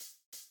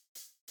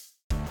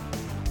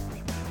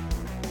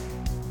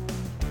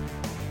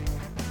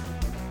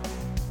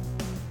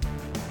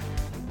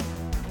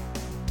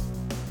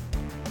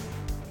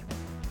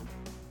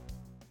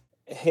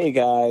Hey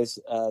guys,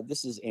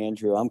 this is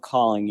Andrew. I'm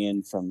calling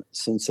in from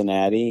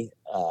Cincinnati.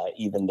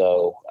 Even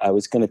though I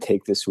was going to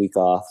take this week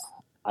off,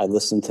 I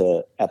listened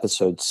to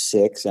episode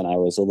 6 and I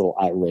was a little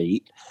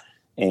irate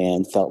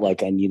and felt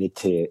like I needed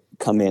to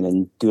come in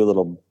and do a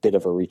little bit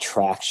of a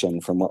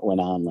retraction from what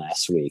went on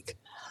last week.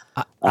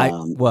 Wait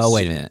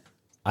a minute.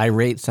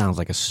 Irate sounds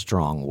like a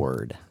strong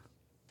word.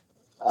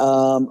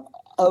 I'm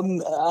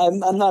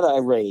not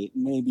irate,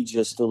 maybe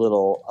just a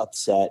little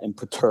upset and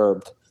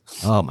perturbed.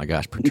 Oh my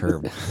gosh,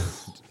 perturbed.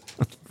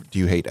 Do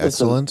you hate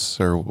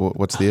excellence, or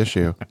what's the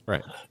issue?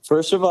 Right.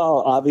 First of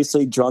all,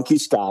 obviously, Drunky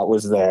Scott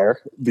was there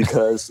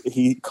because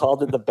he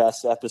called it the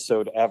best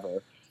episode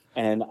ever.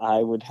 And I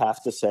would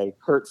have to say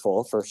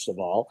hurtful, first of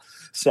all.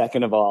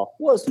 Second of all,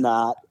 was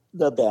not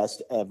the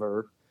best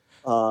ever.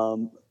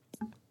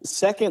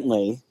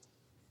 Secondly,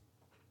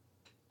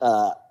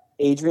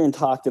 Adrian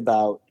talked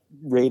about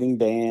rating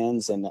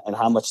bands and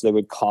how much they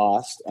would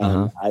cost.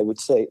 And I would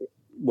say,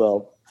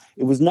 well,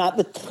 it was not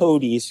the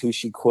Toadies who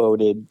she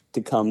quoted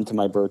to come to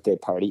my birthday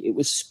party. It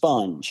was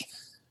Sponge.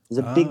 There's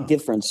a big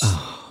difference.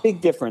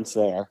 Big difference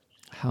there.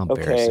 How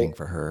embarrassing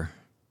for her.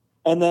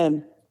 And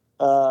then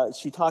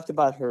she talked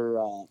about her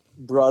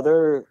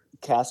brother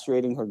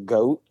castrating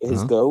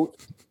his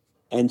goat.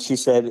 And she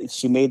said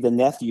she made the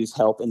nephews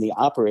help in the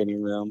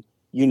operating room.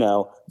 You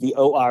know, the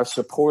OR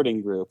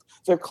supporting group.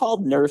 They're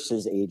called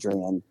nurses,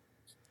 Adrian.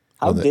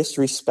 How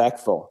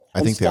disrespectful.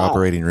 I think Scott, the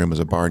operating room is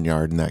a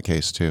barnyard in that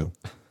case, too.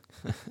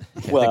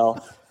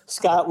 Well,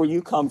 Scott, where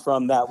you come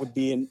from, that would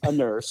be a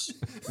nurse.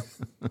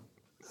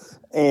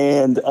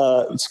 And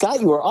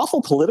Scott, you were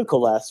awful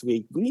political last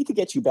week. We need to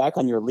get you back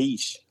on your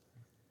leash.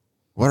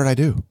 What did I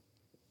do?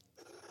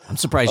 I'm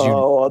surprised you.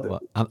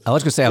 I was going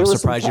to say I'm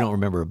surprised you don't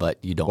remember, but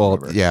you don't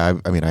remember. Yeah,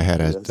 I mean, I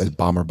had a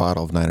bomber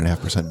bottle of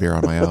 9.5% beer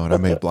on my own. I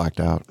may have blacked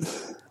out.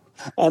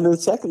 And then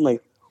secondly,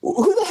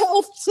 who the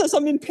hell says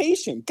I'm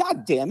impatient?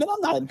 God damn it,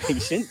 I'm not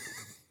impatient.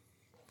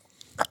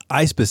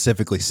 I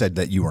specifically said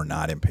that you were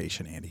not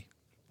impatient, Andy.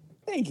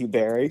 Thank you,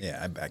 Barry.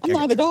 Yeah, I'm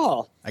not at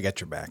all. I got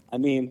your back. I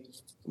mean,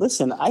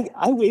 listen, I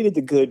waited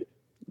a good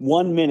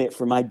 1 minute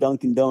for my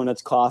Dunkin'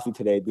 Donuts coffee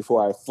today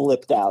before I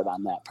flipped out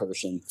on that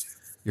person.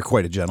 You're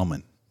quite a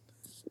gentleman.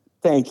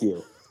 Thank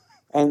you.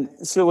 And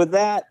so with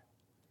that,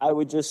 I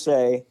would just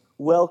say,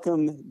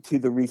 welcome to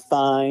the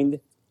refined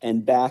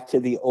and back to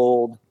the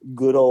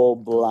good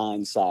old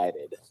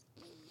Blindsided.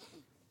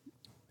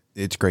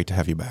 It's great to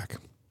have you back.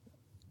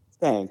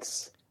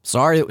 Thanks.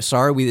 Sorry,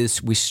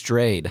 we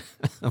strayed.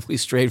 We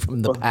strayed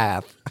from the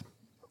path.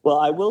 Well,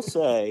 I will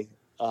say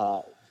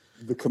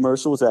the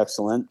commercial was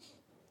excellent.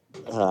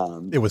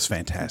 It was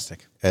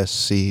fantastic.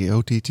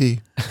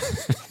 SCOTT.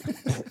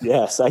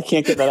 Yes, I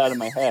can't get that out of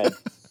my head.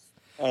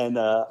 And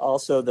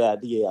also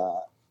that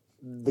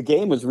the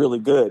game was really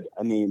good.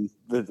 I mean,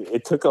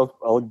 it took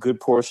a good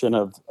portion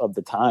of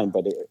the time,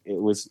 but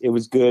it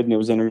was good and it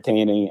was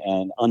entertaining.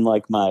 And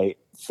unlike my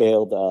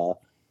failed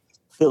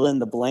fill in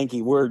the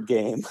blanky word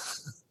game,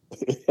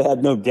 it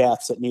had no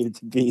gaps that needed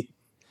to be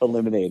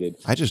eliminated.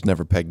 I just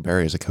never pegged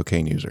Barry as a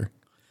cocaine user.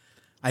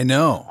 I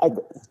know.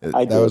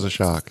 That was a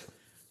shock.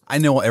 I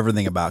know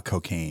everything about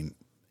cocaine.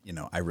 You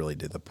know, I really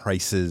did. The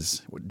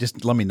prices.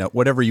 Just let me know.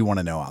 Whatever you want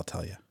to know, I'll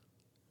tell you.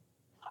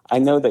 I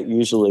know that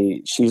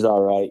usually she's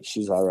all right.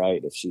 She's all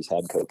right if she's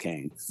had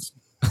cocaine.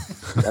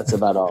 That's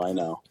about all I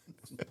know.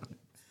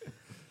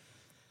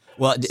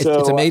 Well,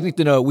 it's amazing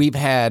to know we've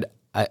had,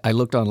 I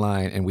looked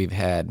online and we've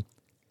had,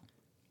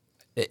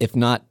 if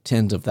not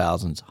tens of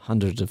thousands,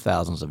 hundreds of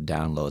thousands of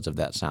downloads of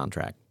that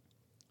soundtrack.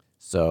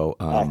 So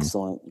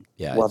excellent.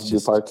 Yeah, we'll have to do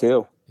part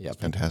 2. Yeah,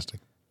 fantastic.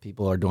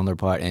 People are doing their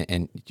part,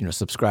 and you know,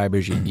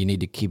 subscribers, you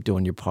need to keep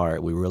doing your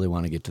part. We really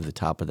want to get to the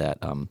top of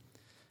that,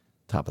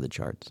 top of the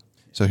charts.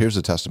 So here's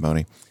a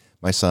testimony.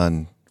 My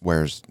son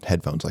wears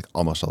headphones like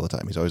almost all the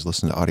time. He's always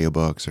listening to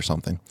audiobooks or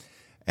something.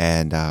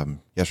 And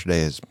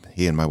yesterday, as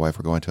he and my wife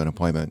were going to an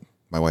appointment,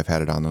 my wife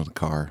had it on in the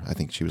car. I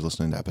think she was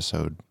listening to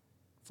episode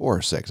 4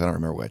 or 6. I don't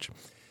remember which.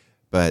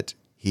 But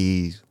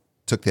he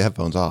took the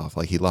headphones off.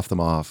 Like, he left them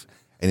off,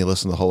 and he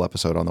listened to the whole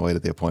episode on the way to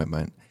the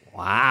appointment.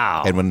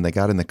 Wow. And when they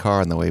got in the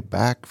car on the way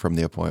back from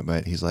the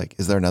appointment, he's like,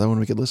 is there another one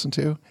we could listen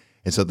to?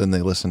 And so then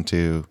they listened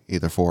to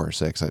either 4 or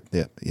 6,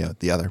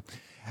 the other.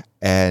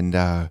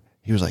 And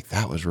he was like,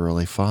 that was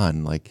really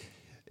fun. Like,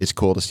 it's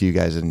cool to see you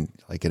guys in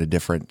a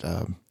different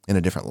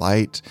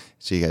light.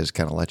 So you guys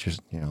kind of let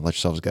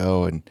yourselves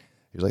go. And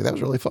he was like, that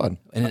was really fun.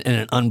 In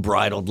an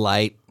unbridled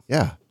light.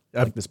 Yeah.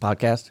 Like this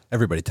podcast.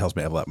 Everybody tells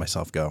me I've let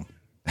myself go.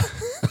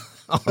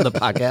 On the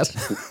podcast.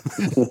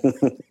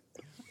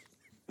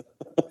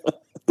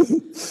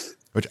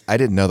 Which I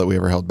didn't know that we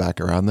ever held back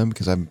around them,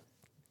 because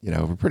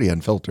we're pretty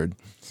unfiltered.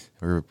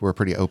 We're a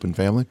pretty open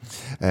family.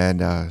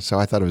 And so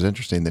I thought it was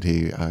interesting that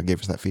he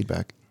gave us that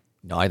feedback.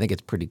 No, I think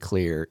it's pretty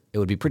clear. It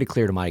would be pretty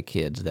clear to my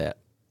kids that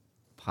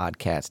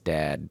podcast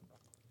dad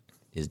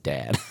is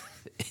dad,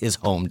 his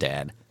home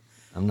dad.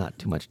 I'm not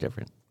too much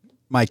different.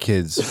 My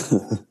kids,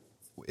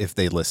 if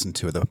they listen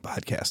to the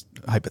podcast,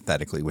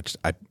 hypothetically, which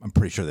I'm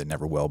pretty sure they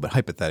never will, but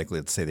hypothetically,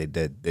 let's say they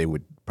did, they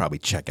would probably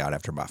check out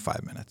after about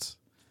 5 minutes.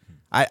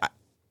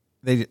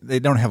 they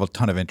don't have a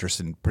ton of interest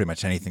in pretty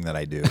much anything that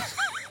I do.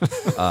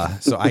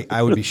 So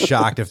I would be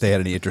shocked if they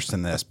had any interest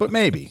in this, but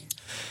maybe.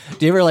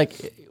 Do you ever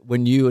like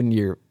when you and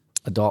your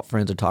adult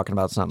friends are talking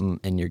about something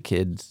and your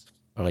kids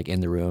are like in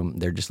the room,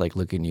 they're just like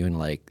looking at you and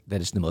like,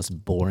 that is the most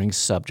boring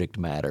subject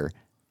matter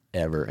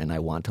ever, and I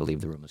want to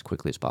leave the room as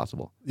quickly as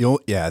possible. The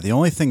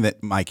only thing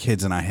that my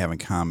kids and I have in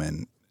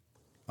common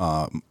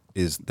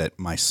is that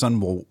my son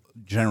will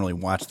generally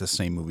watch the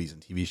same movies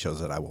and TV shows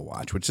that I will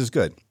watch, which is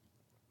good.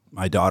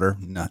 My daughter,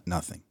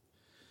 nothing.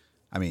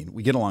 I mean,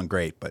 we get along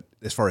great, but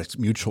as far as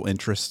mutual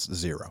interests,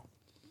 zero.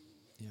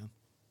 Yeah.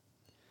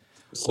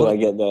 So I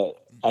get that.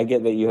 I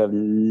get that you have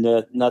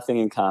nothing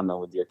in common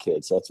with your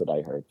kids. That's what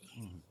I heard.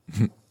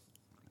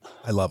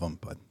 I love them,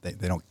 but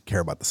they don't care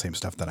about the same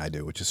stuff that I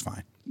do, which is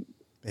fine.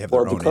 They have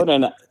Well, their own. Dakota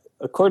and I,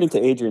 according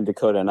to Adrian,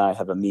 Dakota and I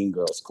have a Mean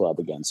Girls Club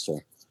against her.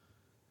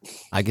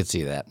 I could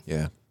see that.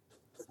 Yeah.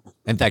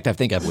 In fact, I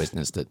think I've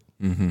witnessed it.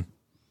 Mm-hmm.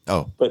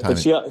 Oh, But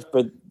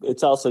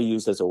it's also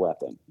used as a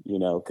weapon,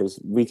 because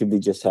we could be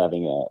just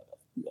having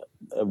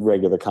a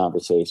regular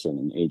conversation,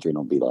 and Adrian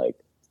will be like,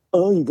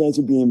 "Oh, you guys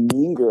are being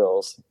mean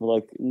girls." We're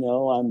like,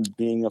 "No, I'm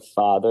being a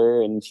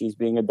father, and she's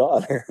being a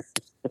daughter."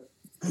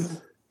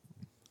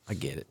 I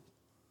get it.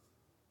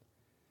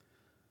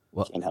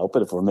 Well, can't help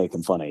it if we're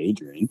making fun of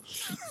Adrian.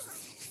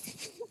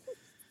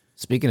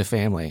 Speaking of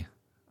family,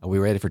 are we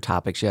ready for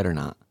topics yet or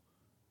not?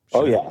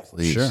 Oh yeah,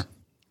 please. Sure.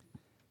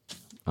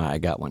 All right, I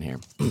got one here.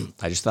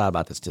 I just thought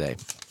about this today.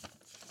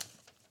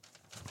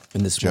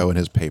 And Joe and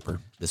his paper.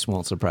 This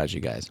won't surprise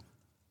you guys.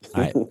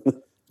 All right.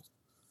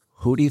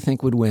 Who do you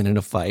think would win in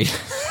a fight?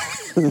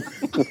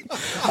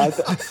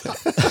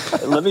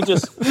 Let me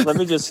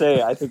just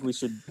say, I think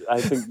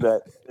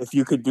that if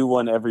you could do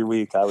one every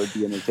week, I would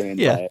be entertained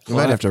by it. We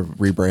might have to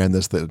rebrand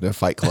this the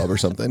Fight Club or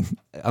something.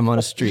 I'm on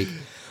a streak.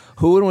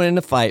 Who would win in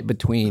a fight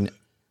between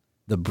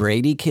the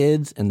Brady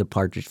kids and the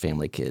Partridge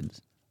Family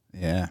kids?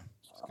 Yeah.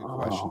 That's a good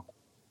question.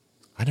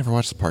 I never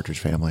watched The Partridge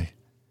Family.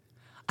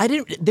 I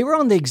didn't. They were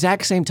on the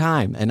exact same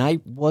time, and I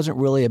wasn't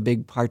really a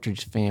big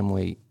Partridge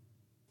Family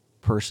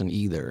person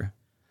either.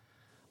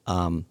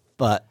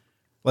 But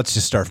Let's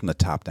just start from the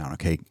top down,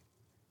 okay?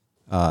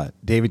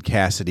 David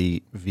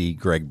Cassidy v.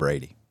 Greg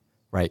Brady.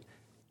 right,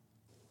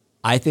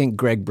 I think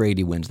Greg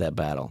Brady wins that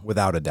battle.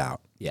 Without a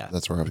doubt. Yeah,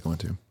 That's where I was going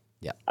to.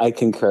 I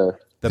concur.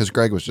 Because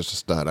Greg was just a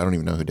stud. I don't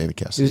even know who David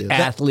he Cassidy was is.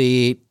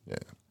 athlete.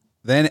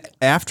 Then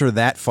after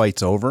that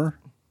fight's over,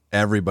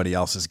 everybody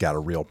else has got a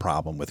real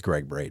problem with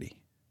Greg Brady.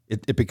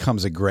 It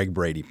becomes a Greg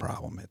Brady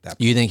problem at that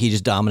point. You think he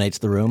just dominates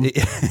the room?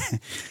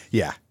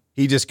 Yeah.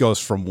 He just goes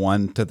from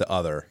one to the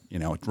other,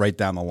 right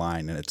down the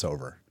line, and it's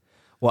over.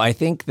 Well, I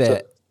think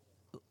that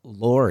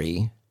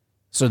Lori.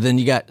 So then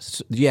you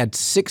had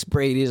 6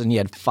 Bradys and you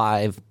had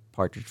 5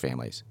 Partridge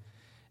families,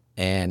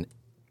 and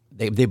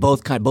they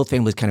both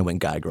families kind of went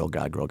guy girl,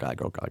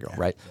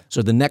 right?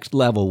 So the next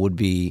level would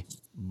be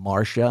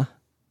Marcia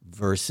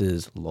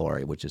versus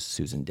Lori, which is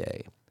Susan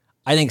Day.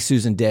 I think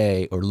Susan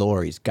Day or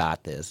Lori's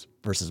got this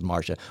versus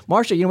Marcia.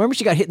 Marcia, remember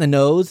she got hit in the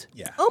nose?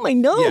 Yeah. Oh, my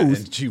nose. Yeah,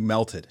 and she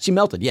melted. She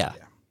melted, yeah.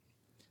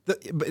 But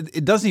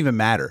it doesn't even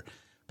matter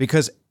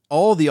because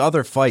all the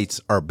other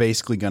fights are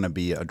basically going to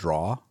be a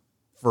draw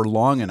for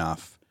long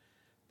enough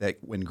that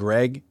when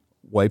Greg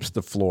wipes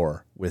the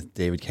floor with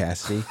David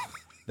Cassidy,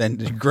 then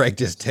Greg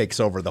just takes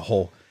over the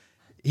whole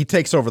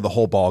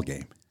ball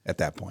game at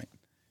that point.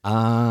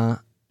 I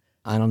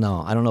don't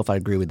know. I don't know if I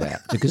agree with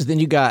that because then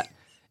you got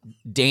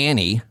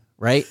Danny,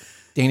 right?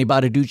 Danny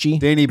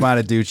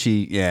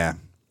Bonaducci, yeah.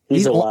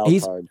 He's a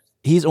wild card.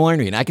 He's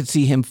ornery, and I could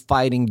see him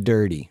fighting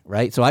dirty,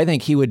 right? So I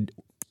think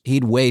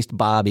he'd waste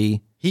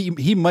Bobby.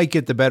 He might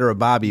get the better of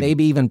Bobby.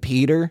 Maybe even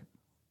Peter.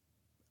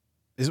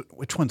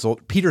 Which one's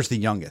old? Peter's the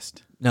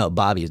youngest. No,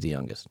 Bobby is the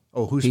youngest.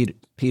 Oh, who's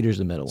Peter's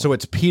the middle one. So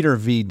it's Peter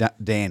v.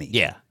 Danny.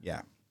 Yeah.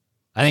 Yeah.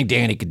 I think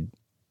Danny could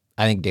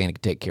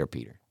take care of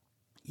Peter.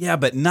 Yeah,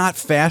 but not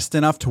fast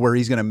enough to where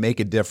he's going to make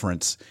a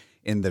difference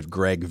in the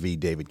Greg v.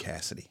 David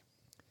Cassidy.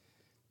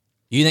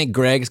 You think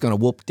Greg's going to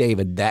whoop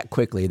David that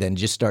quickly, then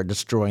just start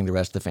destroying the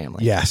rest of the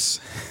family? Yes.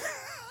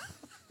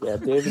 Yeah,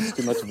 David's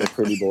too much of a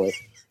pretty boy.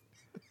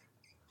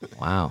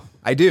 Wow.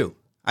 I do.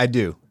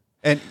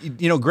 And,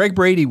 Greg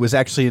Brady was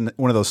actually in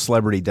one of those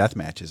celebrity death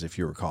matches, if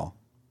you recall.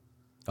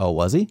 Oh,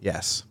 was he?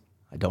 Yes.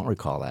 I don't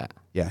recall that.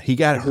 Yeah, he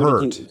got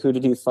hurt. Who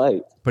did he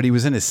fight? But he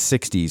was in his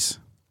 60s.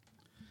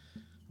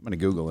 I'm going to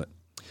Google it.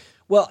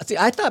 Well, see,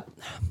 I thought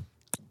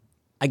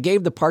I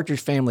gave the Partridge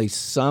Family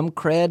some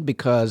cred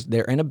because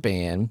they're in a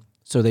band,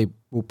 so they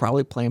will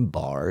probably play in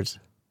bars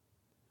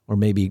or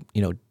maybe,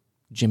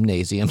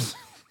 gymnasiums.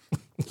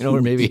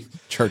 Or maybe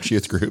Church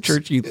youth groups.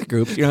 You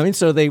know what I mean?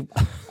 So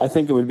I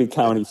think it would be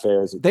county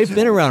fairs. they've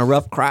been around a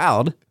rough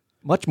crowd,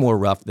 much more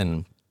rough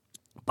than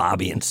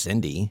Bobby and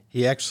Cindy.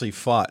 He actually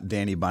fought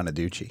Danny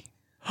Bonaducci.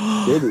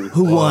 Did he?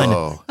 Who won?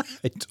 Oh,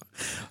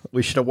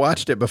 We should have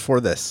watched it before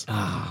this.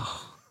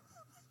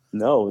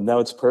 No, now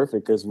it's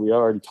perfect because we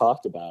already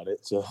talked about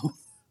it. So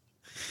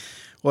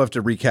We'll have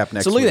to recap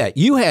next So look week. at that.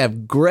 You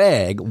have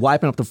Greg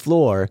wiping up the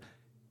floor.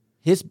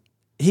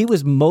 He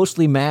was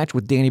mostly matched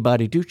with Danny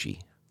Bonaducci.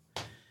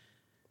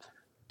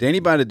 Danny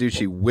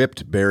Bonaducci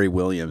whipped Barry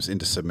Williams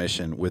into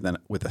submission with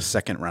a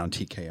second round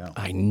TKO.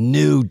 I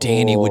knew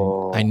Danny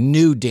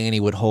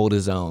would hold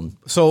his own.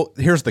 So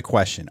here's the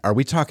question: are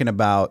we talking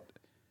about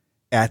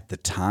at the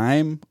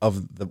time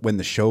of when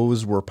the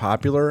shows were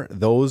popular?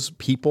 Those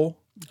people?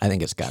 I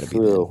think it's got to be.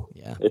 True.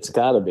 Then. Yeah, it's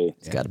got to be.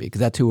 It's got to be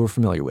because that's who we're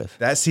familiar with.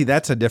 That's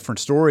a different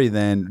story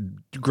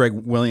than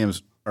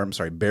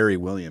Barry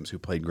Williams, who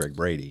played Greg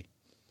Brady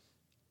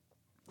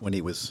when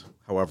he was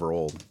however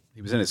old.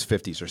 He was in his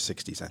 50s or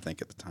 60s, I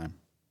think, at the time.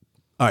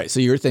 All right,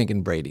 so you're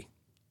thinking Brady.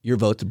 Your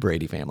vote to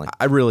Brady family.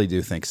 I really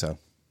do think so.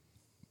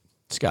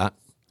 Scott?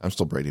 I'm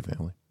still Brady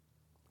family.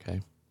 Okay.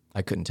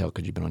 I couldn't tell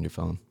because you've been on your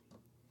phone.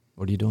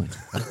 What are you doing?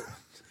 I'm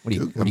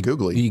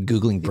Googling. Are you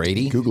Googling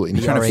Brady? Googling.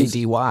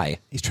 B-R-A-D-Y.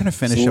 He's trying to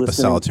finish up a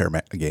solitaire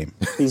game.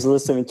 He's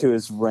listening to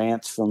his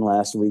rants from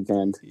last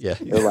weekend. Yeah.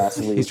 Or last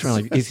week.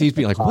 He's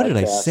being like, what did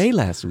I say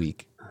last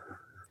week?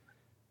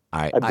 All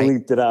right. I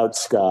bleeped it out,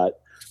 Scott.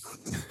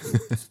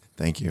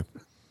 Thank you.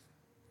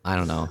 I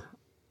don't know.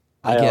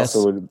 I guess,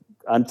 also would.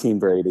 I'm Team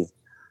Brady.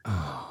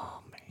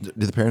 Oh, man.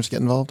 Do the parents get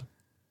involved?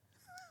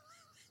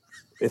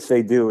 If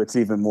they do, it's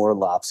even more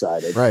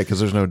lopsided. Right, because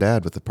there's no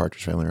dad with the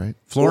Partridge Family, right?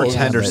 Florence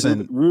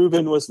Henderson.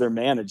 Ruben was their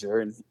manager,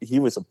 and he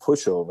was a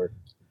pushover.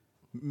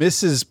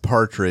 Mrs.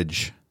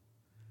 Partridge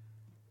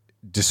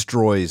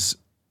destroys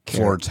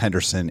Florence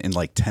Henderson in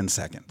like 10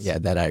 seconds. Yeah,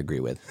 that I agree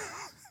with.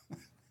 All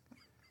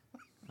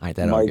right,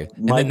 that Mike- argued.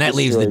 And Mike then that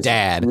leaves the destroys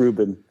dad.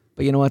 Ruben.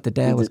 But you know what? The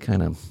dad was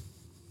kind of...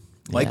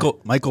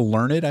 Michael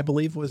Learned, I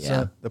believe, was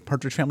Yeah. the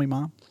Partridge Family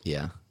mom.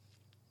 Yeah.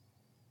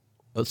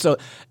 So,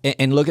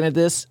 and looking at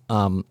this,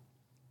 because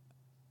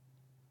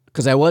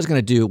I was going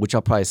to do, which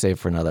I'll probably save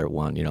for another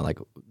one, like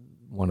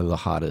one of the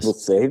hottest. We'll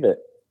save it.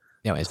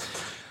 Anyways,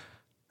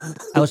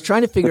 I was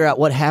trying to figure out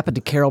what happened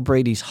to Carol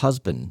Brady's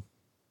husband.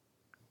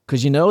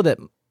 Because you know that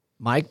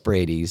Mike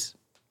Brady's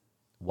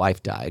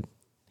wife died.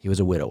 He was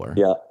a widower.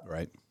 Yeah,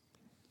 Right.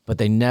 But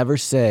they never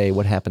say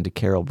what happened to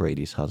Carol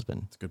Brady's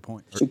husband. That's a good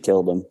point. she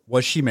killed him.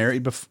 Was she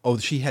married before? Oh,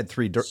 she had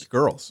three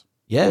girls.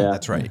 Yeah.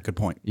 That's right. Good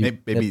point. You-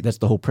 Maybe that's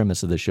the whole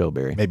premise of the show,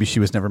 Barry. maybe she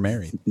was never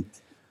married.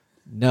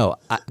 No,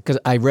 because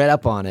I read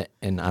up on it,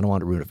 and I don't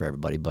want to ruin it for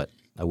everybody, but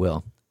I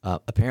will.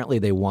 Apparently,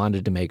 they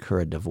wanted to make her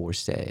a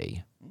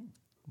divorcee,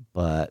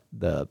 but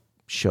the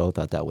show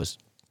thought it was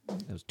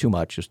too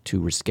much, it was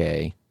too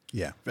risque.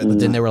 Yeah. But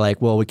then they were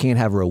like, well, we can't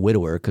have her a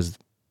widower because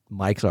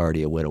Mike's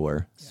already a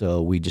widower,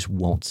 so we just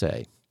won't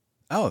say.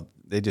 Oh,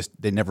 they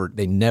never.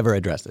 They never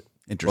addressed it.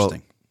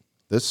 Interesting.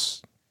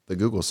 The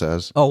Google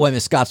says Oh, wait a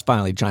minute, Scott's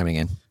finally chiming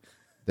in.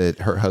 that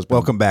her husband.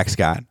 Welcome back,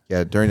 Scott. Yeah,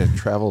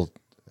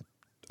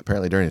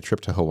 apparently during a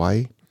trip to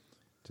Hawaii,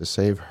 to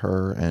save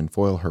her and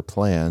foil her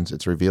plans,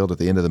 it's revealed at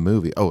the end of the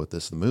movie. Oh,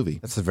 this is the movie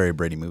That's a very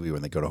Brady movie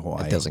when they go to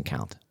Hawaii. That doesn't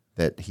count.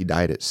 that he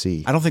died at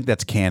sea. I don't think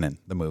that's canon.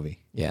 The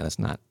movie. Yeah, that's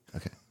not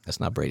Okay. That's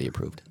not Brady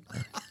approved.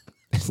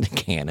 It's the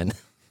canon.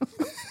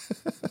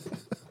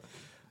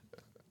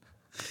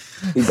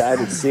 He died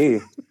at sea.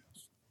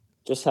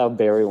 Just how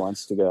Barry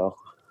wants to go.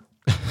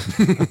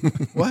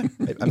 What?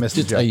 I missed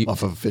the Just how joke. you,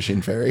 Off of a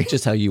fishing ferry.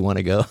 just how you want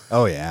to go.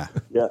 Oh yeah,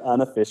 Yeah,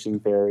 on a fishing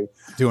ferry.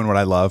 doing what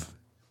I love.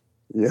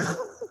 Yeah.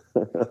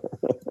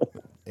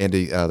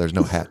 Andy, there's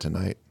no hat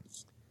tonight.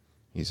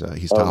 He's Oh,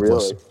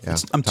 topless. really? Yeah,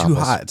 I'm too topless.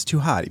 hot. It's too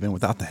hot even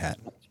without the hat.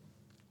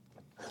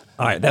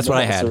 All right, that's what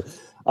I had. So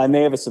I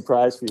may have a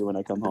surprise for you when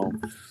I come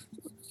home.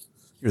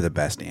 You're the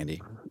best,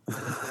 Andy.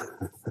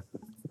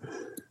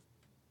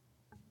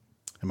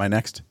 Am I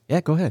next?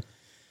 Yeah, go ahead.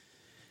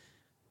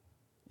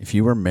 If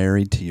you were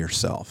married to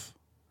yourself,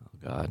 Oh,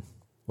 God.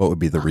 what would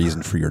be the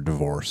reason for your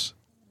divorce?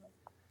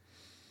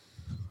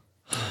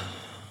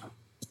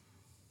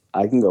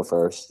 I can go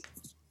first.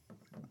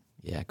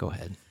 Yeah, go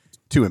ahead.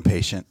 Too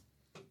impatient.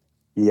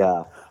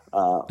 Yeah.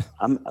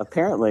 I'm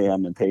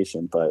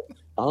impatient, but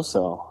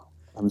also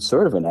I'm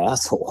sort of an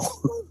asshole.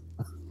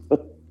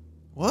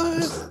 What?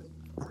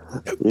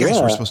 Guys,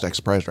 Yeah. we're supposed to act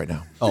surprised right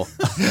now. Oh,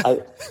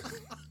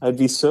 I'd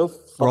be so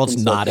World's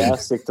fucking nodding.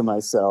 sarcastic to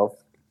myself.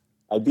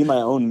 I'd be my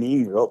own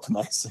mean girl to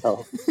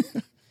myself.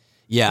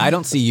 yeah, I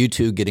don't see you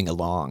two getting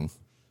along.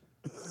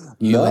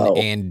 You No. and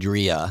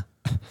Andrea.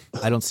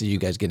 I don't see you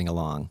guys getting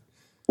along.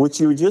 Which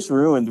you just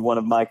ruined one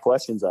of my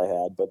questions I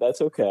had, but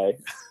that's okay.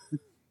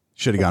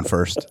 Should have gone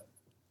first.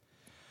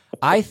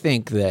 I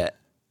think that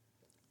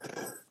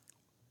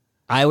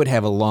I would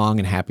have a long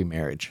and happy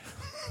marriage.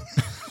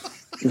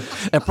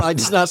 That probably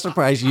does not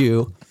surprise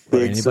you or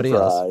Big anybody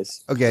else.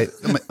 surprise.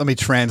 Okay, let me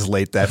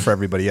translate that for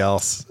everybody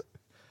else.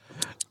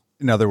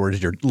 In other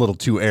words, you're a little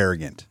too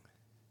arrogant.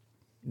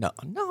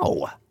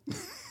 No.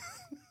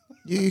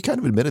 You kind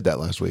of admitted that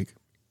last week.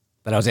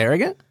 That I was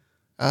arrogant?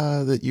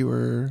 That you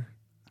were.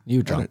 You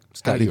were drunk. How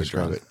Scott, did you you were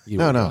describe drunk. it? You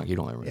No, were no. drunk. You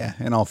don't remember. Yeah,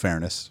 in all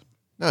fairness.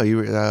 No, you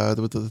were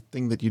with the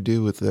thing that you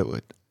do with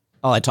the.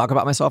 Oh, I talk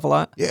about myself a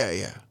lot? Yeah,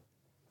 yeah.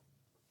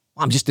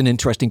 I'm just an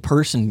interesting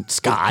person,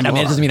 Scott. I mean,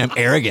 it doesn't mean I'm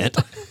arrogant.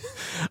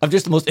 I'm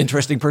just the most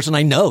interesting person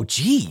I know.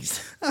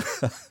 Jeez.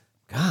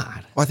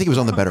 God. Well, I think it was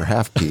on the better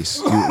half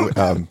piece.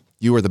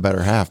 You were the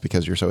better half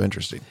because you're so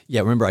interesting. Yeah,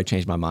 remember I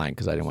changed my mind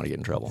because I didn't want to get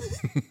in trouble.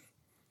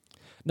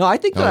 No, I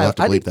think I'll that have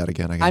to I bleep think that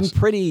again, I guess. I'm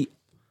pretty.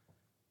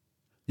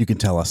 You can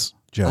tell us,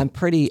 Joe. I'm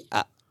pretty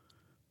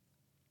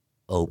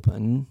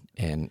open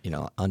and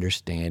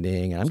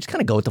understanding, and I'm just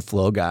kind of go with the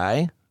flow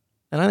guy.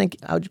 And I think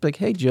I would just be like,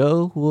 "Hey,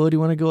 Joe, what do you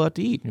want to go out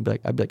to eat?" And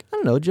I'd be like, "I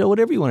don't know, Joe,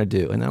 whatever you want to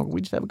do," and then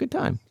we just have a good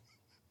time.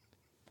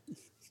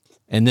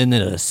 And then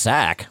in a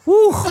sack,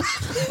 whoo,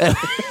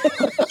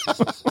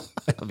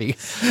 that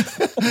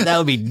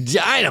would be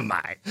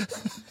dynamite.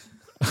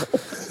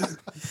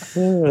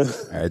 All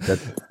right,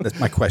 that's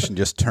my question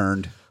just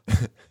turned.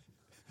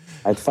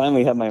 I'd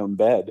finally have my own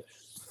bed.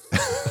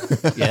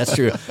 Yeah, that's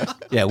true.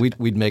 Yeah,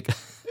 we'd make.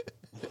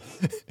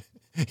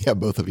 Yeah,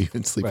 both of you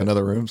can sleep in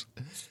other rooms.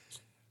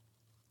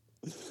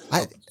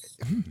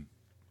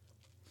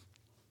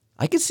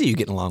 I could see you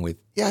getting along with.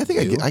 Yeah, I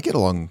think I get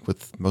along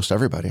with most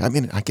everybody. I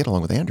mean, I get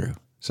along with Andrew.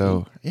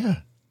 So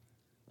yeah,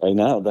 I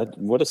know that.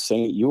 What a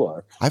saint you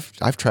are.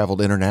 I've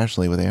traveled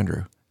internationally with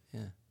Andrew.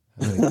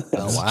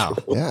 Oh wow,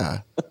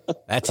 Yeah,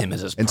 that's him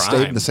as his and prime.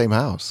 stayed in the same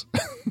house.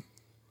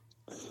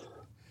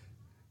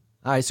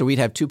 All right, so we'd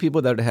have two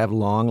people that would have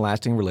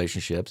long-lasting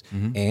relationships.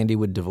 Andy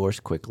would divorce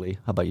quickly.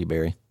 How about you,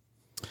 Barry?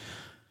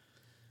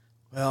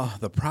 Well,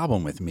 the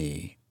problem with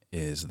me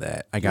is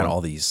that I got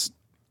all these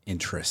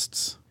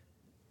interests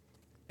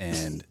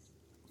and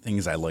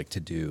things I like to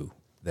do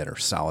that are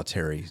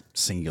solitary,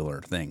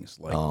 singular things,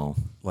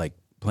 like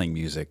playing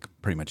music.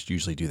 Pretty much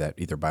usually do that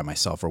either by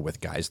myself or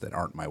with guys that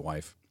aren't my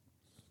wife.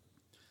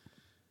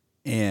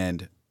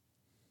 And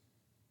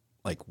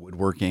like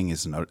woodworking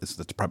that's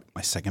probably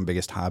my second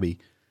biggest hobby.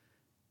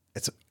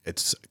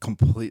 It's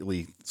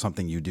completely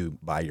something you do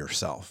by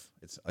yourself.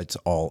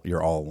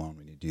 You're all alone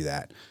when you do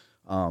that.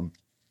 I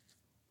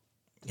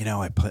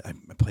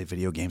play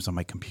video games on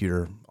my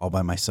computer all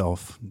by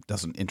myself. It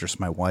doesn't interest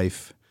my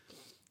wife.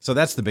 So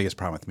that's the biggest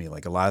problem with me.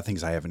 Like a lot of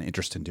things I have an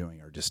interest in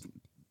doing are just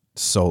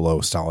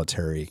solo,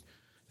 solitary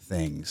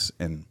things.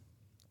 And,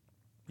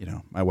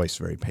 my wife's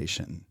very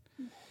patient.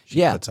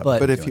 She puts up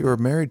but with if doing you were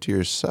married to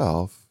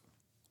yourself,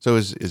 so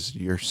is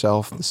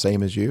yourself the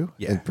same as you?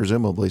 Yeah. And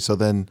presumably, so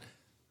then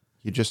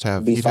you just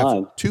have Be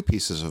fine. have two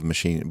pieces of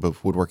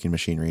woodworking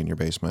machinery in your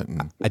basement,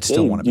 and I'd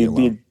still want to be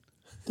alone.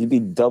 You'd be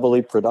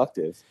doubly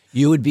productive.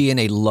 You would be in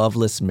a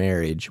loveless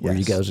marriage where you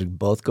Yes. guys would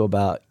both go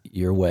about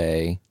your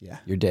way,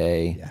 your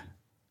day, Yeah.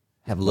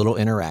 have a little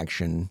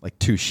interaction. Like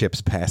two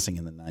ships passing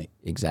in the night.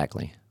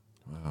 Exactly.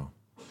 wow.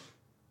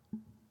 All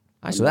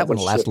right, so that would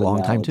last a ship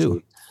long time, too.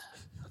 analogy.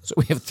 So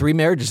we have three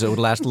marriages that would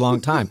last a long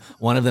time.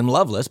 One of them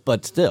loveless,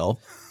 but still,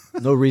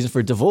 no reason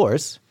for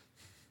divorce.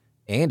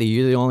 Andy,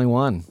 you're the only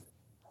one.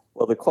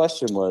 Well, the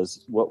question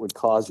was, what would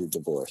cause your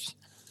divorce?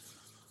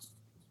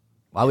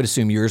 I would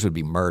assume yours would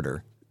be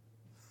murder.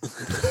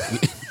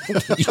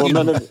 Well,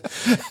 none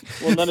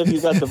of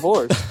you got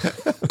divorced.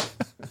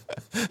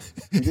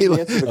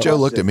 Joe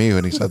looked at me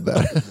when he said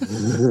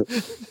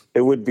that.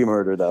 It would be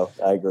murder, though.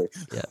 I agree.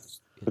 Yeah.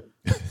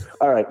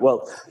 All right.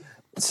 Well,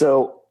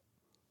 so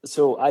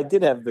I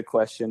did have the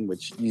question,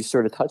 which you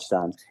sort of touched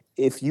on.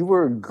 If you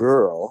were a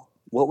girl,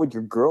 what would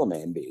your girl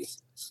name be?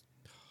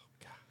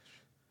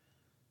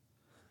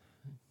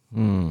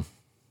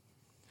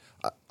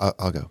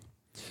 I'll go.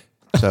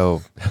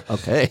 So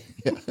Okay.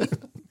 I'm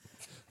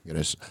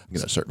gonna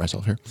assert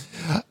myself here.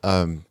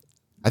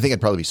 I think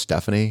I'd probably be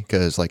Stephanie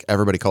because like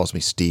everybody calls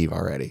me Steve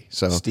already.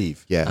 So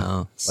Steve. yeah.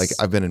 Oh. Like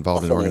I've been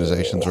involved in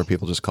organizations where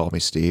people just call me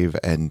Steve,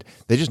 and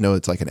they just know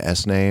it's like an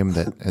S name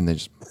and they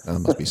just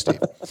must be Steve.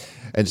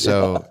 And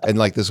so and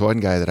like this one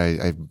guy that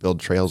I build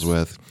trails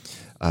with,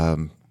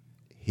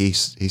 he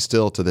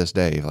still to this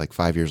day, like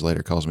 5 years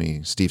later, calls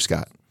me Steve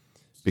Scott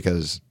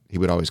because he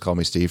would always call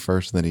me Steve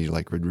first, and then he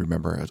like would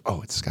remember,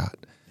 it's Scott.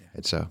 Yeah.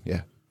 And so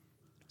yeah.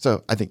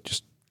 So I think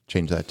just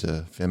change that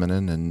to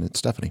feminine, and it's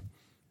Stephanie.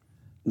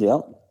 Yeah.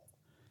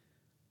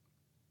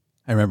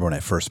 I remember when I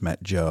first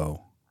met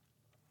Joe.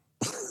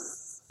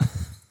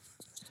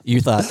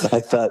 You thought,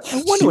 I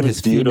wonder what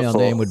his female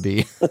name would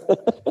be.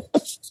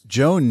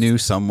 Joe knew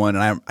someone,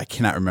 and I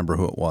cannot remember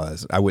who it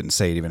was. I wouldn't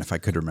say it even if I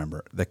could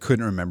remember. That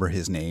couldn't remember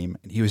his name,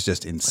 and he was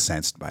just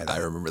incensed by that. I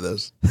remember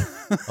this.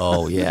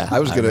 Oh, yeah. I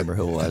remember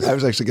who it was. I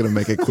was actually going to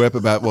make a quip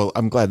about, well,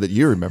 I'm glad that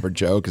you remember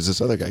Joe because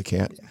this other guy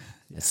can't.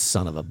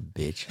 Son of a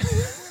bitch.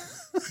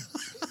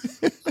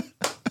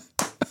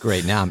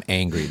 Great. Now I'm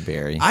angry,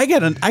 Barry. I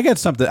got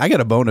something. I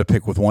got a bone to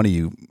pick with one of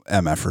you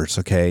MFers.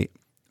 Okay,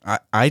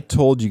 I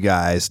told you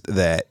guys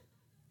that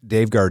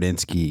Dave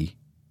Gardinsky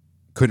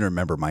couldn't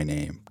remember my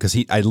name because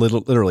I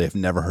literally have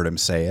never heard him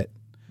say it,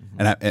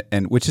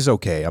 and which is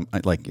okay. I'm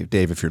like,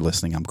 Dave, if you're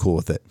listening, I'm cool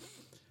with it.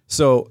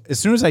 So as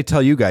soon as I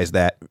tell you guys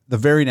that, the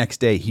very next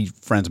day he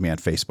friends me on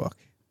Facebook.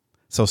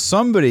 So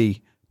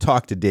somebody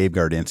talked to Dave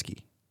Gardinsky.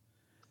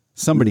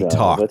 Somebody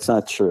talked. That's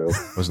not true.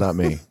 It was not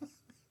me.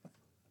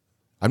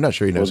 I'm not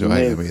sure he knows who I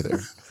am either.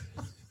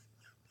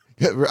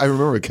 I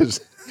remember because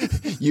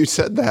you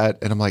said that,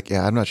 and I'm like,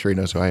 yeah, I'm not sure he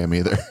knows who I am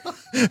either.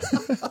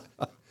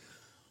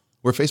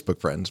 We're Facebook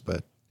friends,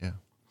 but yeah.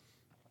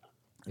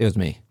 It was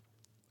me.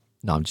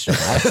 No, I'm just joking.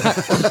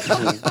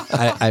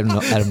 I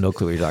have no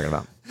clue what you're talking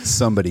about.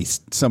 Somebody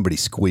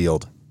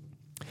squealed.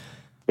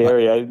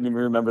 Barry, I didn't even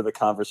remember the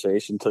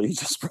conversation until you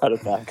just brought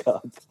it back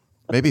up.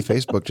 Maybe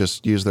Facebook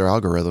just used their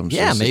algorithms.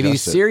 Yeah, to maybe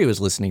suggest it. Siri was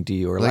listening to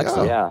you or Like, Alexa.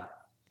 oh, Yeah.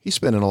 He's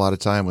spending a lot of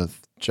time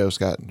with Joe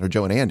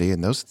and Andy,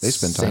 and they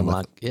spend time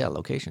with.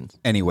 Locations.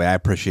 Anyway, I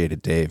appreciate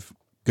it, Dave.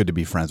 Good to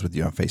be friends with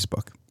you on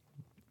Facebook.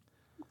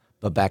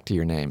 But back to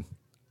your name.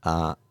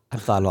 I've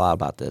thought a lot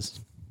about this.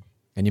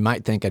 And you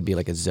might think I'd be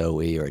like a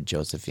Zoe or a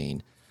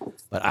Josephine.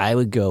 But I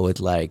would go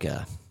with like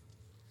a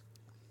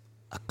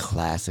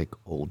classic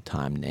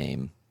old-time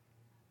name.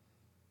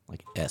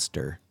 Like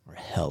Esther or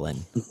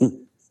Helen.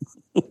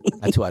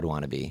 That's who I'd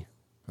want to be.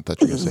 I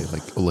thought you were going to say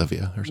like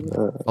Olivia or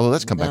something. Although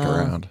that's come back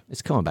around.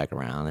 It's coming back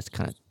around. It's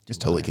kind of... It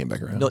totally came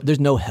back around. No, there's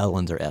no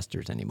Helens or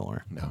Esthers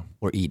anymore. No.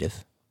 Or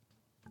Edith.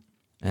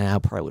 And I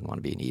probably wouldn't want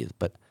to be an Edith,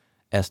 but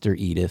Esther,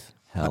 Edith,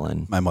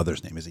 Helen, My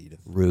mother's name is Edith.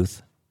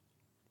 Ruth.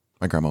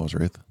 My grandma was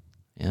Ruth.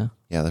 Yeah.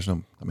 Yeah, there's not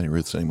many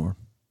Ruths anymore.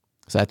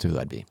 So that's who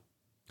I'd be.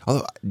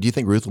 Although, do you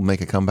think Ruth will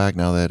make a comeback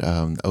now that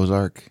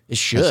Ozark It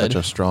should. has such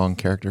a strong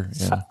character?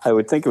 Yeah. I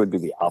would think it would be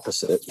the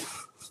opposite.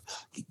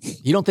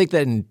 You don't think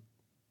that in...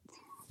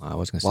 I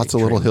was going to say... Lots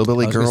of little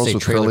hillbilly I was gonna girls say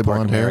with Trailer curly Park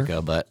blonde hair?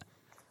 America, but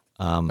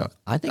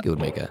I think it would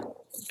make a...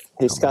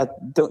 Hey, Scott,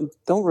 don't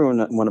ruin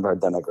one of our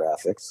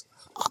demographics.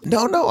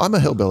 No, I'm a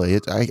hillbilly.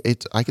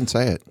 I can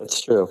say it.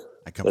 That's true.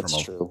 I come That's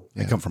from true.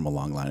 I come from a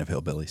long line of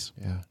hillbillies.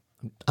 Yeah.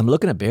 I'm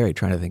looking at Barry,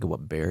 trying to think of who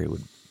Barry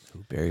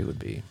would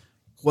be.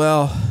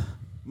 Well,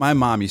 my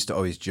mom used to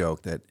always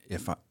joke that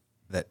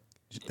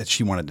that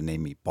she wanted to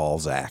name me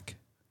Balzac.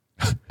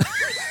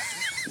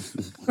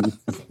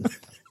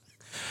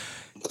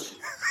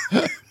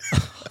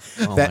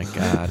 Oh my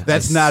God.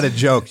 That's not a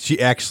joke.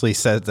 She actually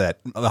said that.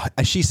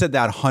 She said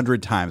that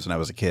 100 times when I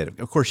was a kid.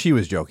 Of course, she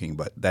was joking,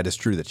 but that is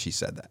true that she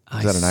said that.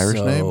 Is that an Irish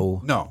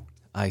name? No.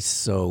 I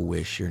so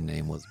wish your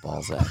name was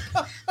Balzac.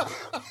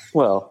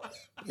 Well,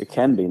 it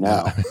can be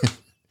now.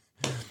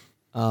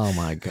 Oh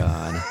my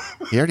God.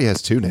 He already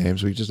has two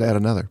names. We just add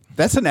another.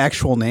 That's an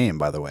actual name,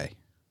 by the way.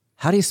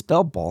 How do you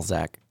spell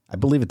Balzac? I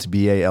believe it's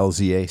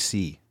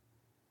Balzac.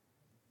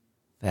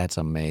 That's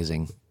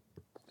amazing.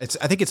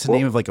 I think it's the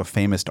name of like a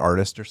famous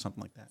artist or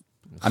something like that.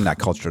 I'm not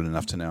cultured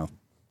enough to know.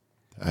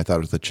 I thought it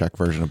was the Czech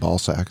version of ball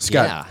sack.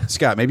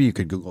 Scott, maybe you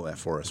could Google that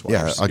for us.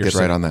 Yeah, I'll get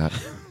right on that.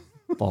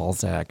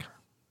 Balzac.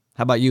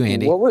 How about you,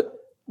 Andy?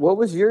 What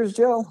was yours,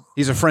 Joe?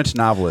 He's a French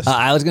novelist.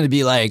 I was going to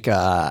be like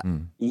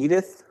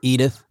Edith?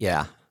 Edith.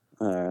 Yeah.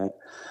 All right.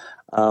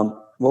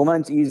 Well,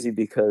 mine's easy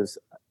because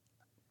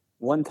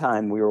one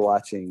time we were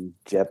watching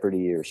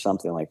Jeopardy or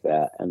something like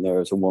that, and there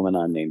was a woman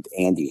on named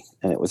Andy,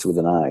 and it was with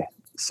an I.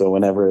 So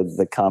whenever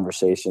the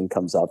conversation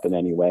comes up in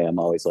any way, I'm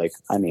always like,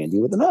 I'm Andy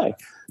with an I.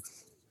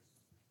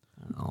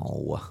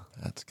 Oh.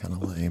 That's kind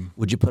of lame.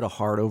 Would you put a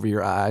heart over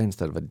your eye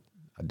instead of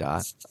a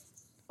dot?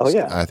 Oh,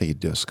 yeah. I think you'd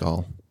do a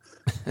skull.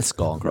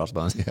 Skull and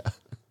crossbones. Yeah.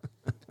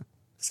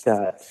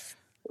 Scott,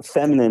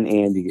 feminine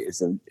Andy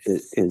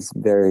is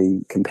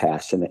very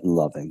compassionate and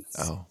loving.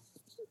 Oh,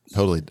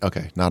 totally.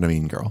 Okay, not a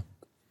mean girl.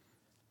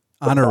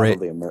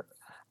 Honoré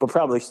But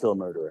probably still a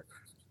murderer.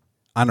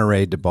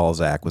 Honoré de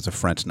Balzac was a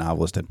French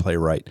novelist and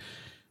playwright.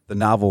 The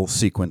novel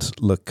sequence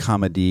Le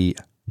Comédie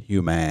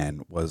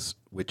Humaine,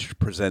 which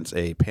presents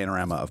a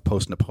panorama of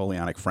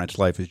post-Napoleonic French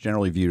life, is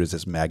generally viewed as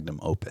his magnum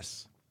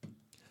opus.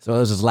 So that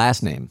was his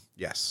last name.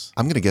 Yes.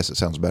 I'm going to guess it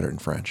sounds better in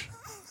French.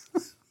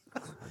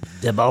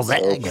 De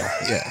Balzac.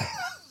 Yeah.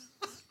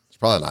 It's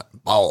probably not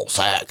ball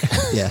sack.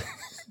 Yeah.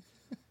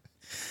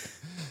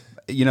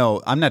 You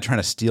know, I'm not trying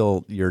to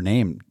steal your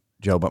name,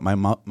 Joe, but my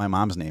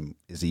mom's name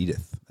is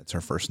Edith. That's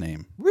her first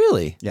name.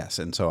 Really? Yes,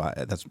 and so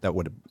that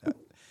would have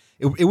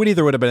it would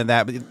either would have been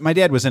that. But my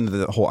dad was into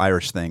the whole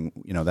Irish thing.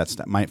 You know,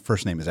 my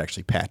first name is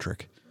actually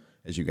Patrick,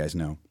 as you guys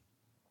know.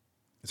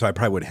 So I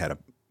probably would have had a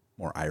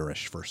more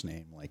Irish first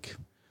name, like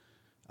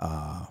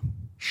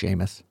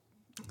Seamus.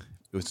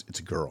 It's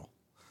a girl.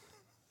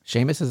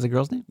 Seamus is the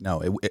girl's name?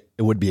 No,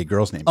 it would be a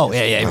girl's name. Oh,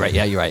 yeah, right.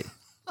 Yeah, you're right.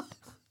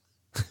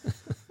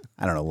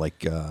 I don't know, like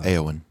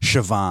Eowyn.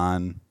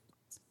 Siobhan.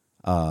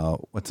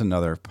 What's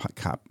another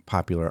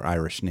popular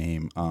Irish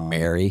name?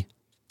 Mary.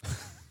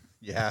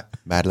 Yeah,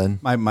 Madeline.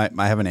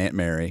 I have an Aunt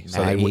Mary, so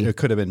Maggie. it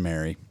could have been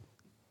Mary.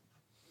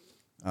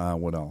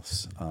 What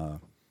else?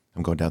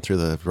 I'm going down through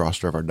the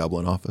roster of our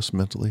Dublin office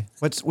mentally.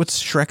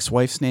 What's Shrek's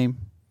wife's name?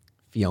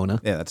 Fiona.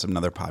 Yeah, that's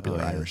another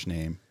popular Irish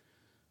name.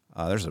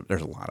 There's a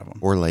lot of them.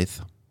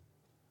 Orlaith.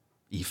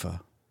 Aoife,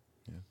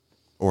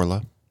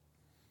 Orla.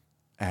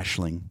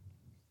 Ashling.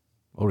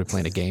 Oh, we're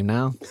playing a game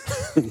now?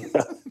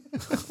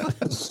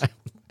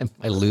 Am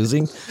I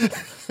losing?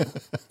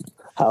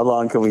 How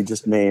long can we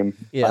just name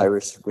Yeah.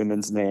 Irish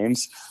women's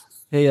names?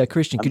 Hey,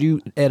 Christian, could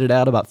you edit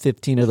out about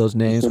 15 of those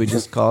names we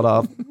just called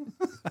off?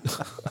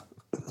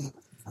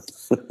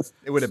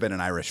 It would have been an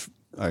Irish,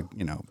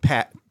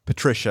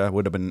 Patricia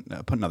would have been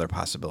another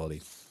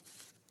possibility.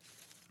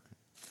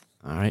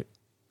 All right.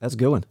 That's a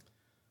good one.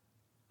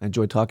 I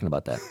enjoyed talking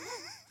about that.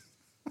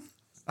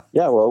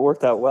 Yeah, well, it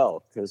worked out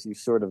well because you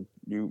sort of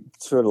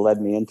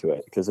led me into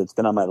it because it's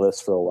been on my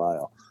list for a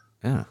while.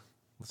 Yeah.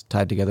 It's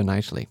tied together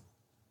nicely.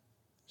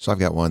 So I've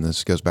got one.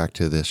 This goes back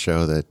to this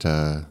show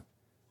that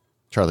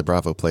Charlie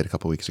Bravo played a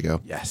couple weeks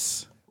ago.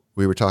 Yes.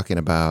 We were talking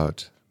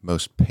about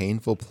most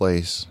painful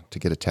place to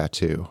get a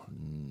tattoo.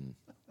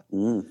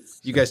 You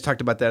guys talked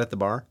about that at the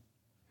bar?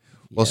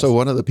 Well, so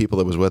one of the people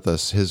that was with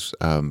us, his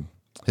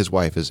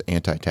wife is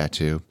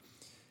anti-tattoo.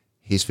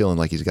 He's feeling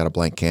like he's got a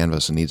blank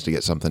canvas and needs to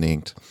get something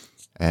inked.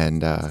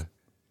 And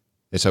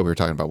so we were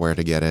talking about where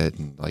to get it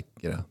and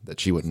that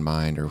she wouldn't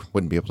mind or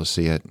wouldn't be able to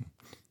see it.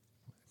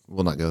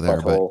 We'll not go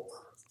there, Butthole.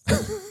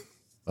 but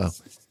well, a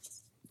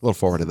little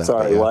forward to that.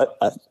 Sorry, what?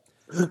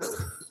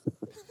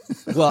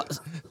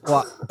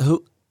 Well,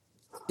 who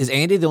is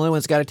Andy the only one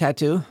that's got a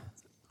tattoo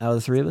out of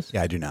the three of us?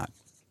 Yeah, I do not.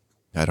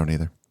 I don't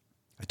either.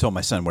 I told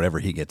my son, whatever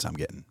he gets, I'm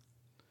getting.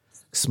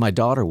 Because my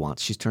daughter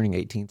she's turning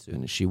 18 soon,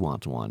 and she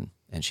wants one.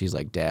 And she's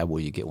like, Dad,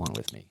 will you get one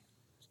with me?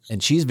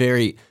 And she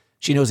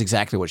knows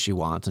exactly what she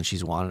wants, and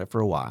she's wanted it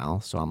for a while.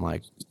 So I'm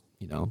like,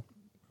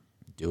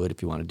 do it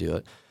if you want to do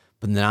it.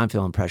 But then I'm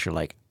feeling pressure,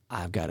 like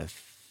I got to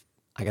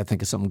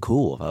think of something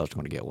cool if I was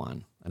going to get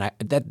one. And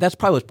that's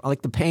probably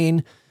the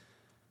pain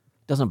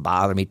doesn't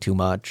bother me too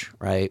much,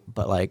 right?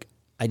 But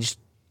I just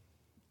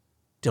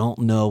don't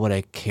know what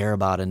I care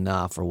about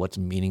enough or what's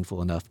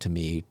meaningful enough to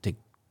me to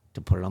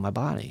put it on my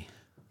body.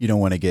 You don't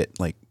want to get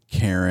like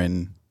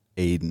Karen,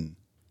 Aiden,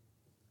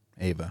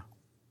 Ava.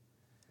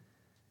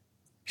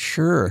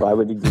 Sure. Why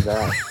would you do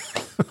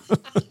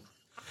that?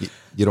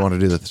 You don't want to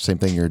do the same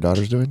thing your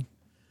daughter's doing?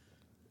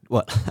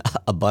 What?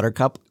 A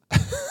buttercup?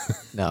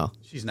 No.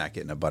 She's not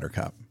getting a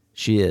buttercup.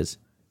 She is.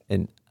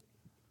 And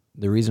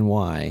the reason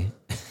why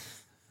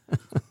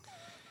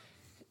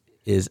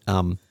is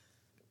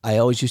I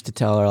always used to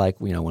tell her,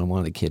 when one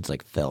of the kids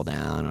fell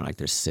down or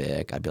they're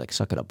sick, I'd be like,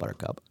 suck it up,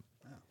 buttercup.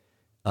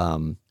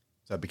 So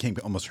that became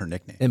almost her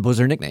nickname. It was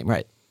her nickname,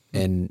 right.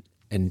 And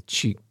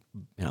she,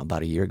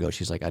 about a year ago,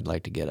 she's like, I'd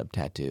like to get a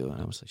tattoo.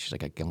 And she's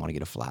like, I want to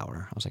get a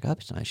flower. I was like, oh,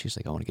 that's nice. She's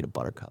like, I want to get a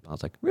buttercup. I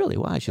was like, really?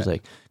 Why? She's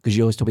like, because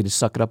you always told me to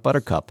suck it up,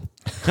 buttercup.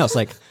 I was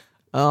like,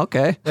 oh,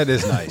 okay. That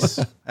is nice.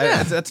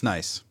 That's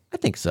nice. I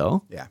think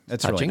so. Yeah,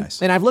 that's touching. really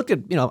nice. And I've looked at,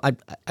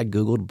 I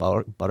Googled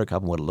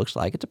buttercup and what it looks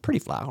like. It's a pretty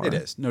flower. It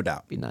is, no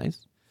doubt. Be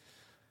nice.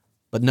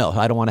 But no,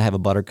 I don't want to have a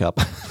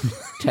buttercup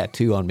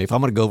tattoo on me. If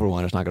I'm going to go for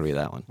one, it's not going to be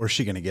that one. Where's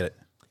she going to get it?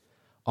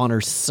 On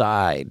her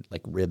side,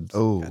 like ribs.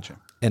 Oh, Gotcha.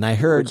 And I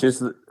heard...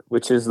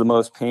 Which is the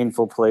most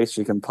painful place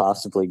you can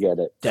possibly get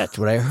it. That's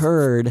what I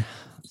heard.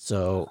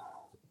 So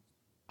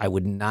I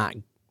would not...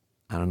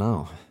 I don't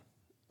know.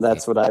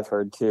 That's what I've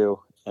heard too.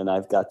 And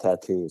I've got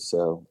tattoos.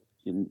 So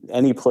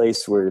any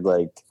place where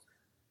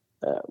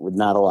with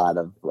not a lot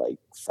of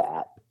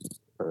fat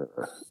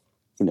or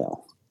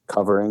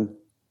covering,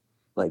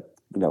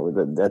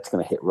 that's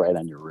going to hit right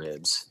on your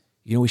ribs.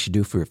 You know what we should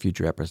do for a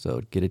future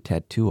episode? Get a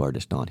tattoo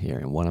artist on here,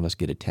 and one of us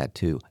get a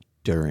tattoo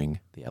during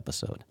the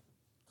episode.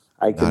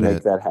 I can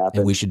make that happen.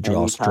 And we should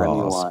draw anytime straws.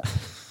 you want.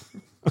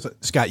 So,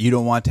 Scott, you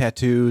don't want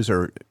tattoos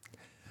or...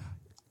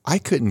 I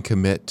couldn't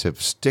commit to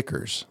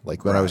stickers.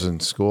 When I was in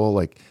school,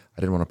 I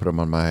didn't want to put them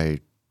on my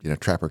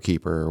trapper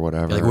keeper or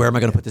whatever. Where am I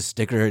going to put this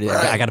sticker? Right.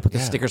 I got to put the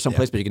sticker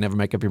someplace, but you can never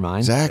make up your mind.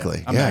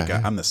 Exactly. I'm that guy.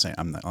 I'm the same.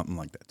 I'm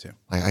like that too.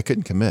 I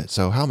couldn't commit.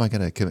 So how am I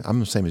going to commit? I'm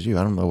the same as you.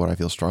 I don't know what I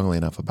feel strongly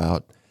enough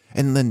about.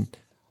 And then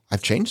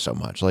I've changed so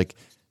much.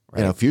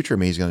 Future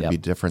me is going to be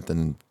different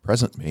than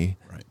present me.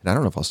 Right. And I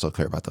don't know if I'll still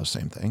care about those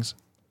same things.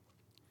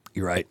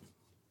 You're right.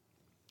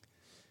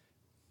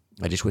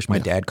 I just wish my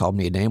dad called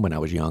me a name when I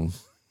was young.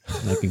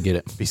 And I could get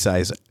it.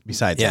 Besides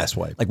ass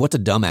wipe. What's a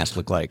dumbass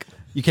look like?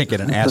 You can't get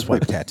an ass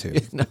wipe tattoo.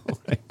 No.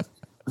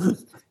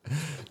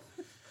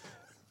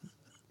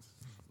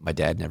 My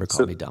dad never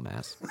called me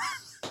dumbass.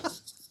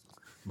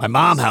 My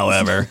mom,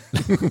 however.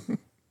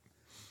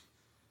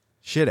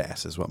 Shit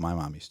ass is what my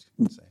mom used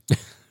to say.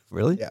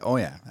 Really? Yeah. Oh,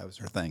 yeah. That was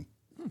her thing.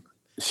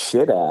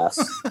 Shit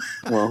ass.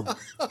 Well,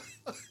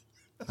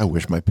 I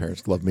wish my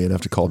parents loved me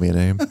enough to call me a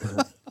name.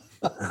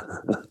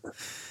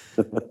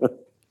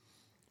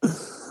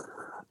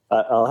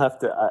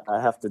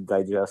 I have to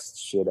digest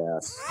shit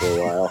ass for a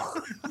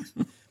while.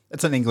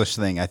 That's an English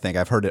thing, I think.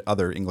 I've heard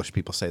other English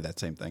people say that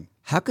same thing.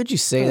 How could you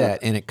say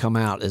that and it come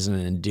out as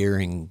an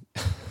endearing,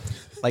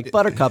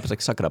 buttercup is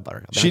suck it up,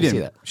 buttercup. She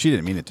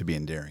didn't mean it to be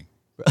endearing.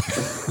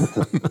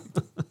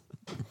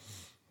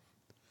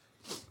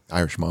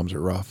 Irish moms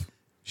are rough.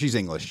 She's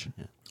English.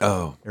 Yeah.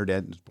 Oh. Her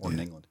dad was born in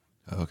England.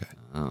 Oh, okay.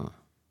 Oh.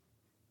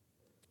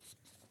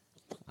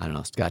 I don't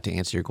know. Scott, to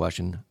answer your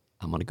question,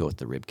 I'm going to go with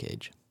the rib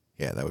cage.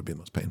 Yeah, that would be the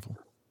most painful.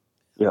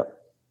 Yep.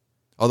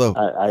 Although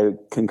I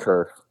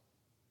concur.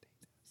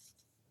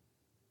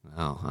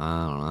 Oh,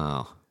 I don't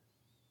know.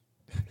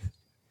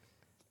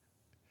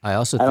 I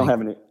don't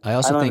have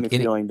any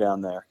feeling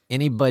down there.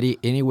 Anybody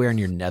anywhere in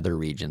your nether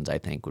regions, I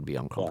think, would be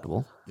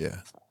uncomfortable.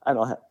 yeah. I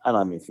don't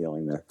have any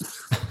feeling there.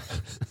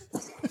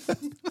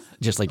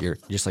 just like your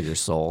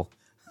soul.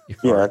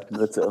 Yeah,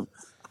 that's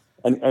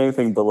and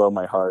anything below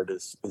my heart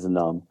is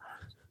numb.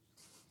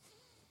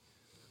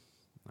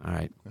 All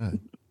right.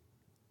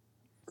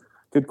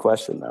 Good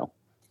question, though.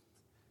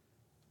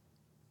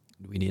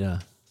 Do we need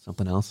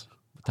something else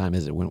What time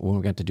is it? When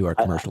we got to do our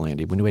commercial,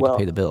 Andy? When do we have to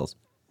pay the bills?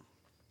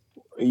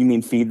 You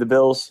mean feed the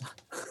bills?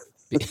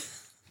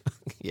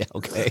 Yeah,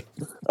 okay.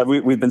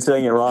 We've been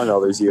saying it wrong all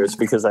these years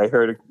because I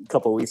heard a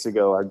couple of weeks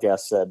ago our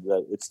guest said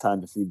that it's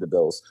time to feed the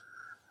bills.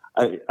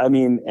 I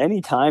mean, any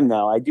time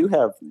now. I do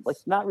have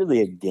not really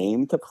a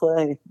game to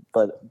play,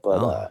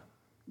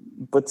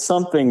 but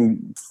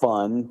something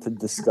fun to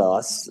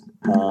discuss.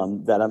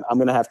 That I'm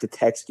going to have to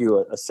text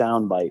you a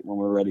sound bite when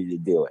we're ready to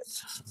do it.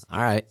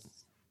 All right.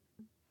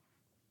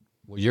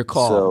 Well, your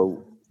call.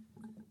 So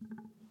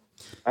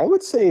I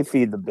would say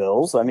feed the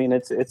bills. I mean,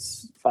 it's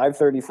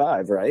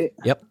 5:35, right?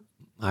 Yep.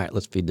 All right,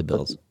 let's feed the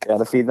bills. Got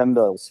to feed them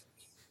bills.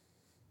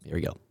 Here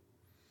we go.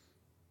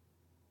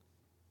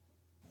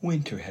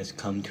 Winter has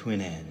come to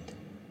an end,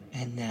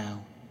 and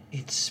now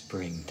it's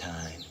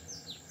springtime.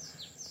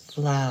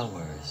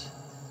 Flowers,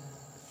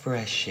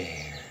 fresh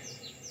air,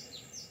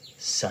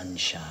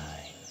 sunshine,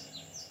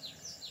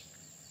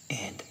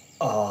 and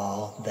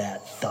all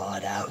that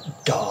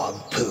thought-out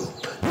dog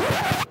poop.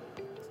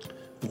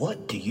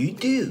 What do?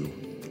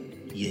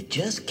 You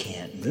just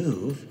can't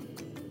move,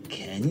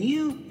 can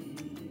you?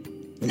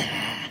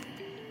 Nah.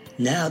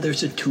 Now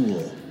there's a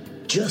tool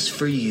just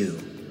for you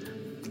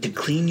to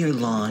clean your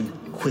lawn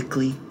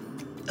quickly,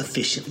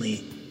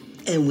 efficiently,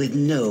 and with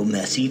no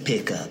messy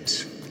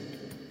pickups.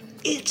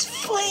 It's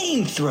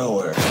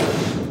Flamethrower.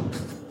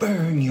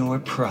 Burn your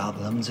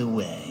problems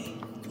away.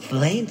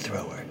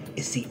 Flamethrower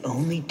is the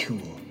only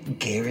tool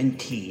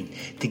guaranteed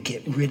to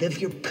get rid of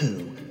your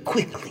poo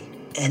quickly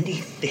and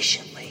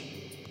efficiently.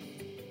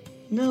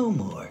 No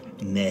more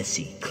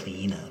messy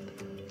cleanup.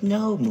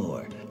 No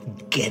more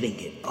getting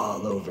it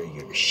all over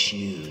your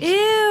shoes.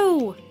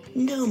 Ew!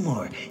 No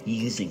more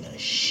using a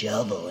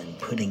shovel and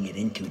putting it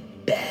into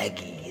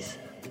baggies.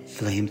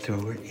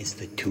 Flamethrower is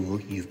the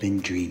tool you've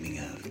been dreaming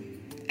of.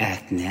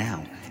 Act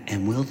now,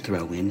 and we'll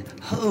throw in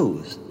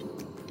hose.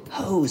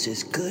 Hose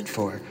is good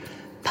for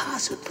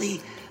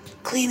possibly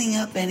cleaning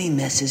up any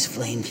messes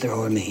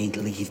Flamethrower may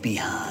leave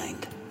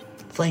behind.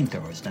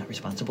 Flamethrower is not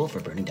responsible for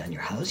burning down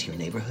your house, your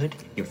neighborhood,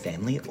 your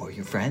family, or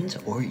your friends,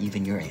 or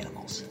even your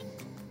animals.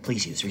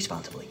 Please use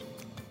responsibly.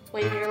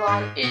 When your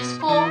lawn is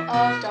full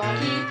of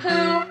doggy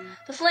poo,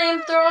 the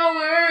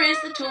flamethrower is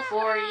the tool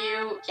for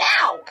you.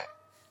 Yow!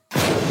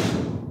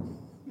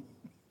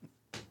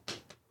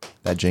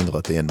 That jingle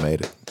at the end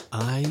made it.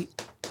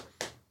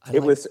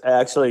 It was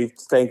actually,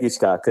 thank you,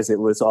 Scott, because it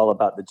was all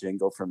about the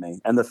jingle for me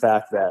and the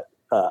fact that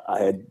I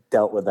had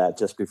dealt with that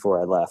just before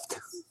I left.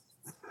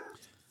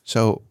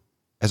 So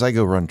as I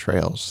go run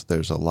trails,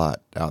 there's a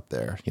lot out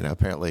there.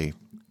 Apparently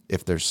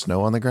if there's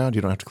snow on the ground,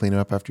 you don't have to clean it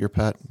up after your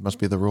pet. Must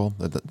be the rule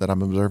that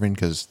I'm observing,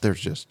 because there's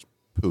just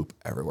poop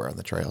everywhere on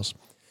the trails.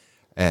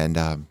 And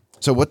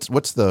so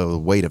what's the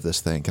weight of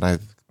this thing? Can I,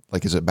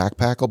 is it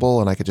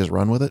backpackable and I could just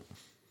run with it?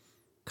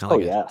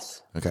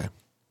 Yes. Okay.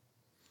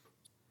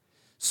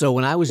 So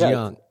when I was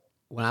young,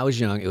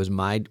 it was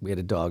we had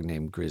a dog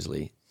named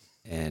Grizzly,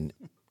 and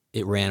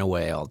it ran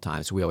away all the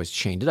time. So we always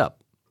chained it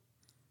up,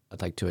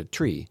 to a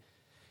tree.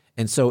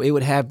 And so it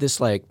would have this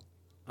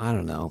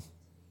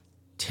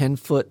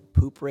 10-foot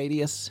poop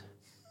radius.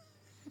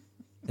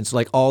 And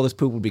so all this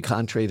poop would be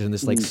concentrated in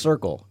this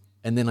circle.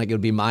 And then it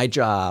would be my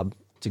job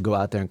to go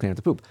out there and clean up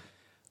the poop.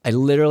 I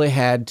literally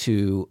had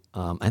to,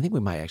 I think we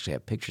might actually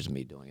have pictures of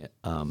me doing it.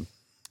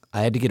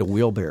 I had to get a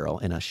wheelbarrow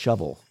and a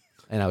shovel.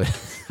 And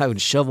I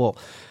would shovel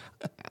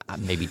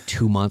maybe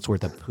 2 months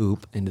worth of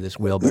poop into this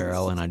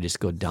wheelbarrow, and I'd just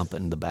go dump it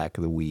in the back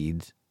of the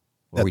weeds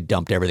where we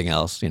dumped everything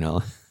else,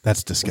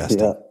 That's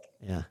disgusting.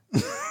 Yeah.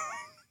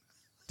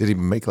 Did he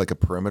make a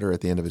perimeter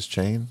at the end of his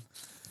chain?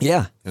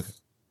 Yeah. Okay.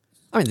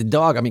 I mean, the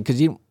dog, because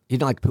he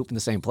didn't like to poop in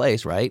the same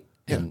place, right?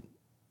 Yeah.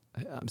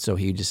 And so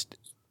he just,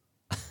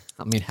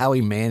 how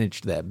he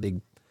managed that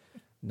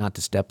not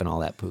to step in all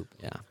that poop.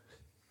 Yeah.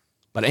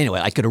 But anyway,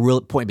 I could have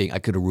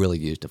really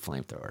used a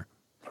flamethrower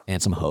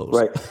and some hose.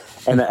 Right.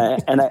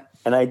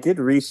 And I did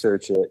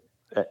research it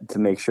to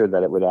make sure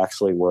that it would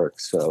actually work.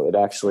 So it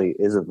actually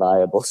is a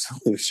viable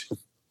solution.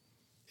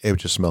 It would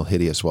just smell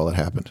hideous while it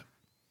happened.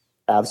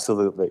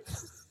 Absolutely.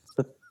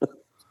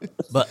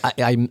 But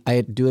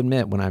I do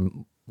admit, when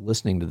I'm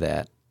listening to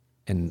that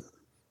and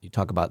you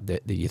talk about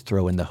that you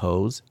throw in the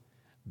hose,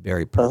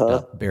 Barry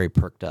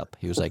perked up.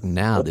 He was like,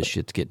 now this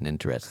shit's getting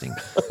interesting.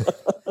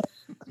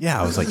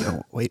 Yeah, I was like,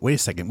 oh, wait a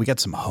second. We got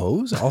some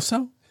hose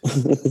also?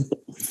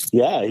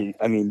 Yeah,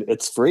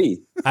 it's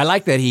free. I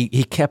like that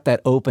he kept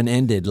that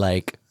open-ended,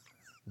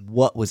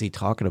 what was he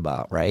talking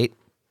about, right?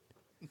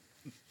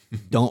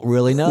 Don't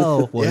really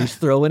know what he's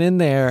throwing in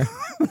there.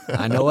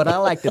 I know what I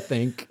like to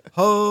think.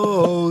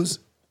 Hose.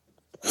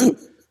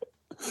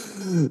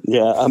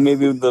 Yeah,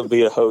 maybe there'll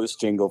be a hose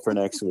jingle for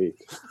next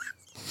week.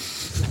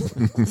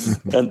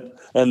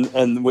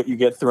 and what you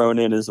get thrown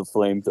in is a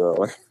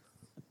flamethrower.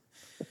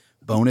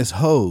 Bonus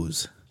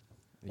hose.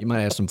 You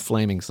might have some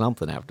flaming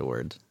something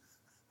afterwards.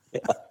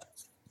 Yeah.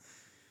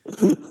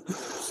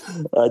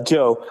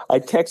 Joe, I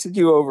texted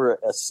you over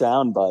a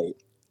sound bite.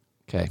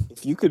 Okay.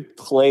 If you could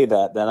play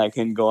that, then I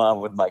can go on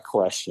with my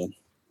question.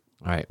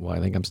 All right. Well, I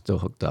think I'm still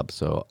hooked up,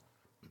 so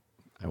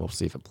I will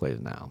see if it plays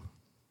now.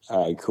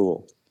 All right,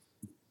 cool.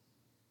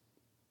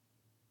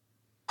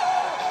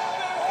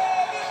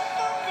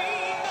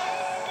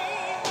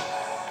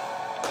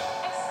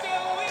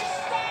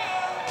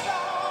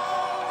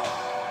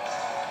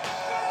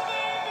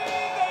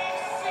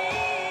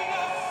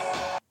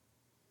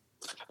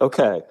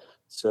 Okay,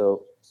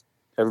 so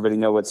everybody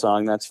know what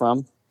song that's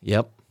from?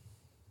 Yep.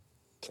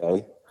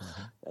 Okay,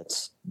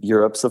 that's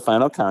Europe's The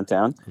Final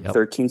Countdown. Yep.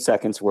 13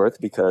 seconds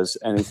worth, because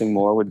anything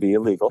more would be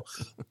illegal.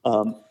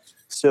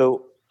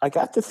 So I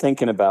got to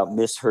thinking about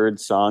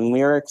misheard song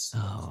lyrics.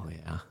 Oh,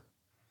 yeah.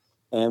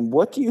 And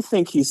what do you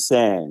think he's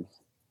saying?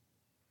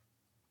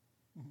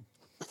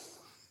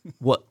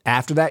 What,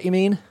 after that, you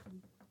mean?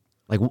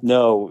 Like,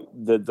 No,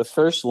 the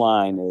first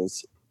line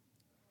is.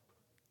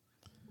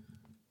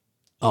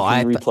 oh,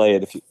 You can replay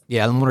it if you.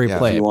 Yeah, I'm going to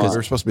replay it. want. Because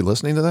We're supposed to be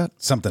listening to that?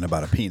 Something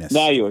about a penis.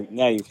 Now you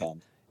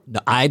can. no,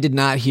 I did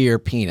not hear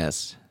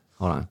penis.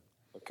 Hold on.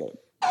 Okay.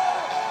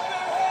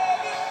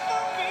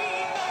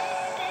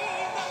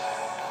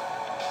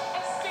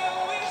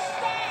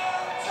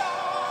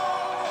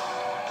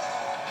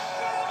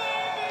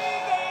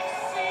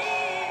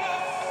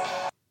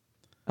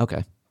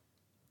 Okay.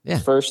 Yeah.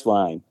 First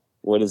line.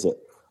 What is it?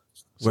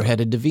 We're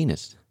headed to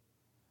Venus.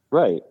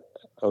 Right.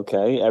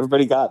 Okay.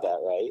 Everybody got that,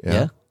 right?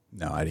 Yeah.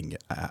 No, I didn't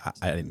get. I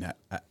didn't.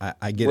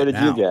 I get What it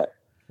did now. you get?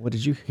 What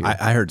did you hear?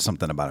 I heard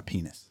something about a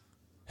penis.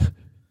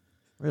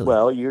 Really?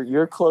 Well,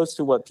 you're close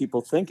to what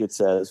people think it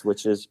says,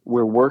 which is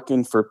we're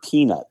working for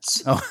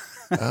peanuts. Oh,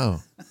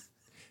 Oh.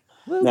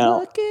 We're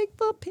now- looking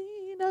for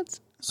peanuts.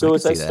 So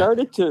as I see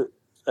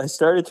that.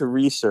 started to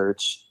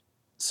research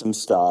some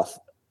stuff.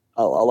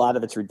 A lot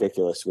of it's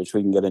ridiculous, which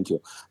we can get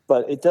into,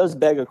 but it does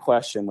beg a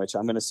question, which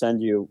I'm going to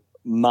send you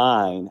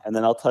mine, and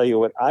then I'll tell you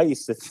what I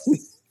used to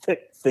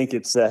think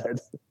it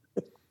said,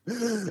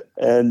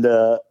 and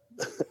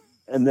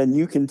then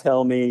you can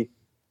tell me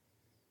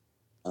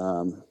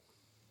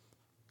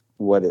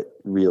what it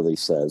really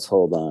says.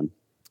 Hold on.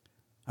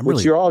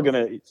 Which you're all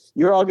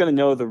gonna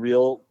know the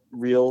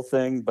real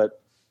thing,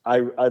 but I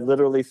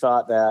literally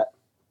thought that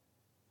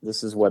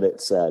this is what it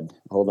said.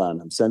 Hold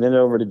on, I'm sending it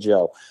over to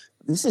Joe.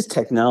 This is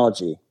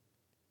technology.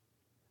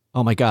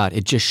 Oh my God!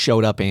 It just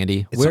showed up,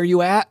 Andy. Where are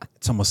you at?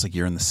 it's almost like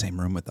you're in the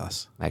same room with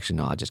us. Actually,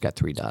 no. I just got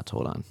 3 dots.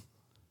 Hold on.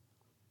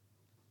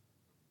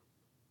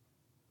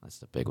 That's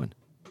the big one.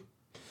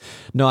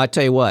 No, I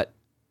tell you what.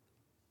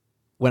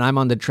 When I'm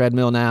on the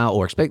treadmill now,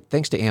 or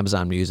thanks to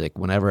Amazon Music,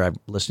 whenever I'm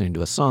listening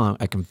to a song,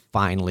 I can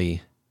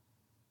finally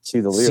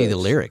See the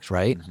lyrics,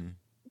 right? Mm-hmm.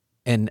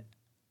 And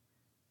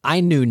I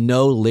knew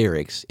no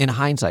lyrics. In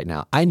hindsight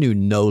now, I knew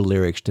no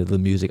lyrics to the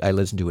music I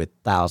listened to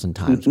 1,000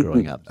 times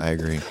growing up. I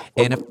agree.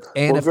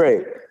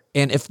 Great.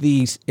 If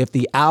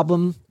the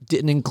album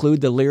didn't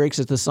include the lyrics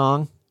as the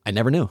song, I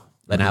never knew.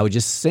 Then I would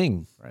just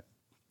sing. Right.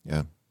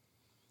 Yeah.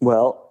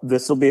 Well,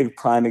 this will be a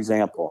prime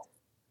example,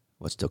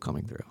 What's still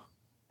coming through?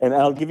 and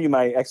I'll give you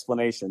my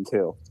explanation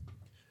too.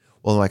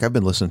 Well, like I've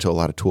been listening to a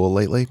lot of Tool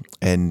lately,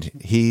 and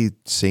he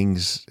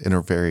sings in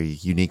a very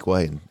unique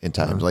way in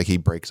times. Like he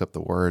breaks up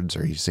the words,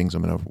 or he sings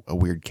them in a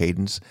weird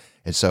cadence.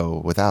 And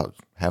so without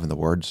having the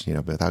words,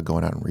 without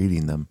going out and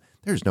reading them,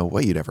 there's no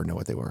way you'd ever know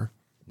what they were.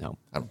 No.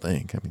 I don't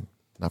think. I mean,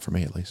 not for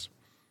me at least.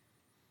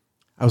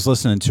 I was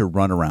listening to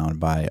Runaround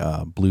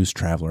by Blues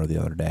Traveler the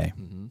other day,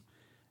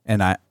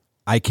 and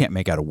I can't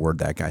make out a word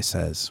that guy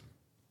says.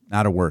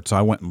 Not a word. So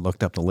I went and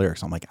looked up the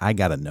lyrics. I'm like, I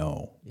got to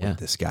know what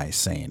this guy is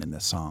saying in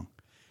this song.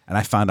 And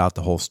I found out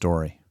the whole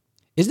story.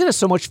 Isn't it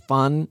so much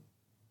fun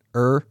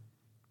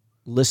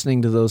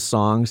listening to those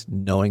songs,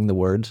 knowing the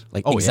words,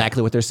 like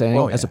exactly what they're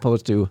saying, as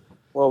opposed to...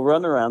 Well,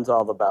 Runaround's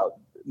all about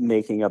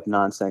making up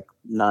nonsense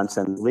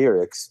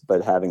lyrics,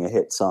 but having a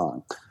hit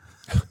song.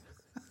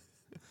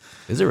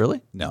 Is it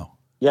really? No.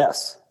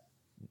 Yes.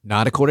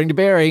 Not according to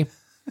Barry.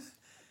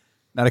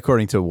 Not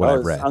according to what I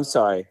read. I'm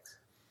sorry.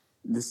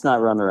 It's not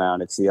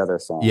Runaround. It's the other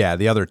song. Yeah,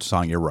 the other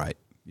song, you're right.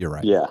 You're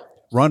right. Yeah.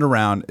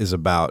 Runaround is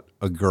about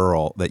a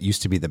girl that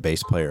used to be the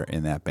bass player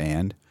in that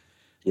band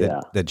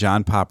that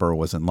John Popper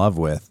was in love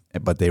with,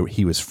 but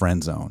he was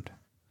friend zoned.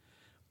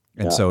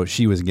 And so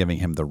she was giving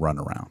him the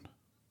runaround,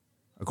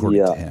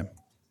 according to him.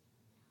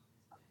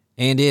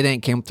 And it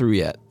ain't come through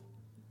yet.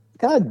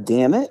 God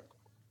damn it.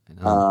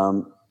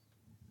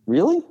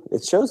 Really?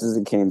 It shows as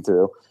it came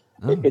through.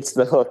 Oh. It's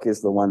the hook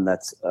is the one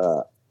that's...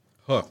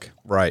 Hook,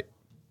 right.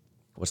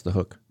 What's the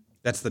hook?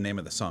 That's the name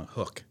of the song,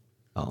 Hook.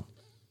 Oh.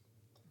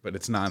 But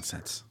it's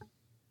nonsense.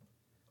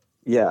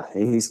 Yeah,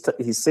 he's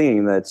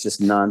singing that it's just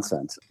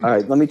nonsense. All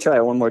right, let me try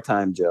it one more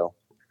time, Joe.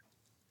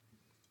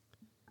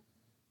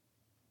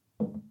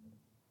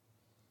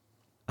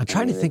 I'm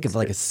trying to think of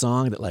like a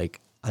song that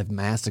like I've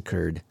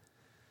massacred.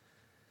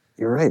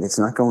 You're right, it's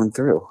not going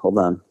through. Hold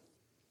on.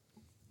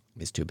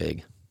 It's too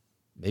big.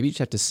 Maybe you just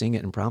have to sing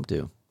it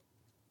impromptu.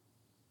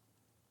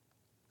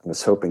 I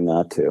was hoping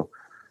not to.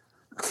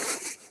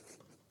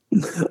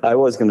 I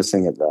was going to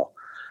sing it though.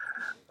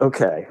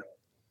 Okay.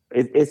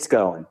 It's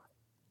going.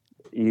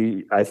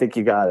 I think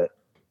you got it.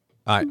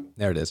 All right,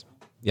 there it is.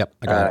 Yep,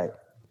 I got it.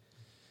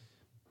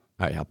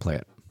 All right, I'll play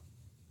it.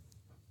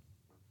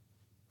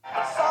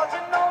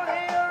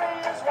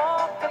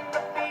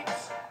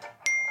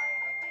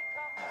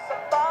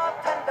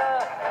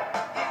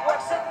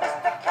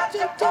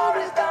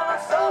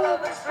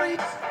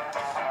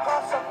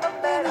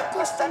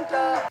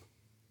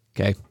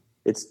 Okay.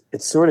 It's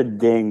sort of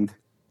dinged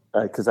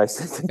because I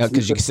said Oh,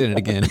 because you can sing it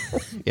again.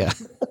 Yeah.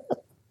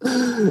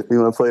 You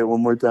want to play it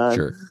one more time?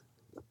 Sure.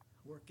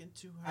 Working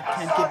too hard,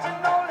 can't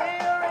get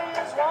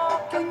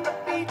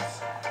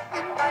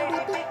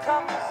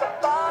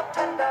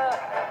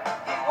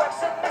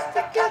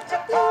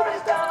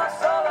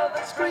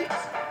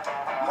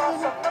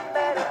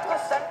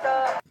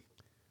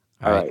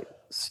All right.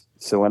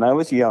 So when I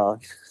was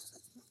young,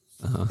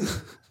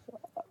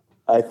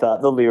 I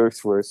thought the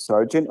lyrics were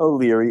Sergeant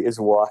O'Leary is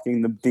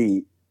walking the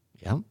beat.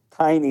 Yeah.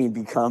 Tiny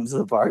becomes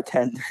the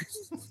bartender.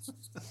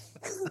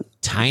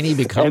 Tiny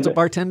becomes a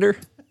bartender?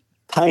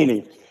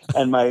 Tiny.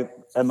 And my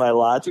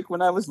logic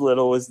when I was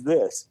little was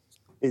this.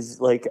 Is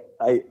like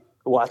I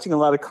watching a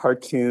lot of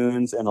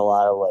cartoons and a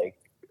lot of like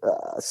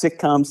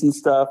sitcoms and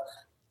stuff,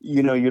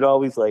 you know, you'd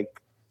always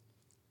like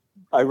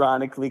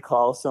ironically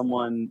call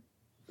someone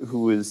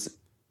who was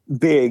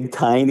big,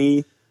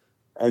 tiny,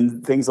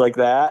 and things like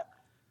that.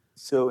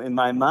 So in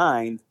my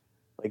mind,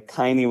 like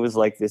Tiny was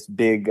like this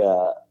big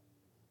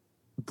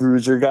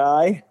bruiser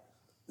guy.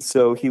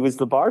 So he was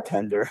the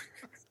bartender.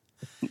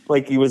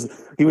 Like he was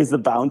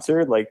the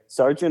bouncer. Like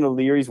Sergeant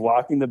O'Leary's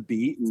walking the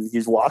beat and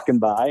he's walking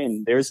by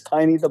and there's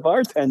Tiny the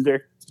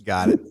bartender.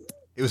 Got it.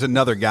 It was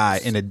another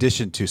guy in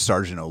addition to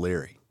Sergeant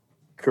O'Leary.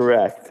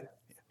 Correct.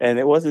 And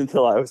it wasn't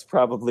until I was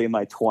probably in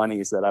my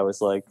 20s that I was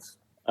like,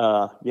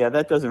 yeah,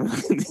 that doesn't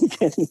really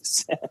make any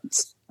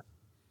sense.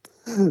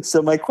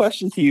 So my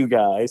question to you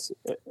guys,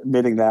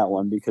 admitting that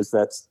one, because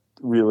that's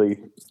really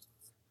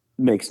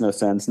makes no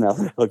sense now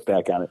that I look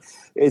back on it.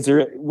 Is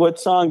there what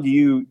song do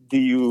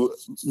you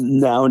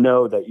now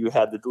know that you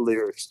had the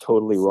lyrics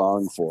totally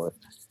wrong for?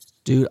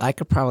 Dude, I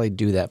could probably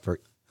do that for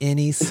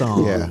any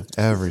song. Yeah,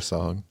 every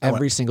song.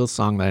 Every single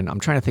song that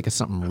I'm trying to think of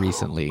something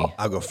recently.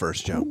 I'll go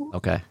first, Joe.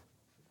 Okay.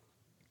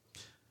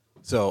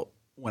 So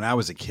when I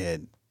was a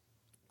kid,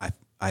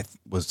 I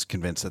was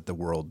convinced that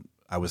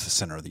I was the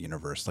center of the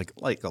universe,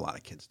 like a lot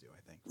of kids do,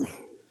 I think.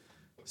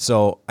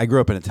 So I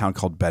grew up in a town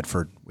called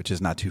Bedford, which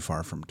is not too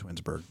far from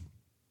Twinsburg.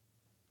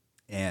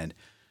 And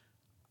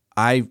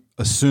I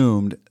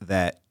assumed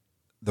that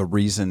the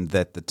reason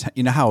that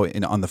you know how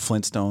on the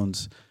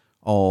Flintstones,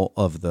 all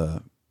of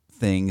the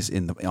things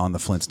on the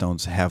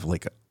Flintstones have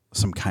like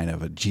some kind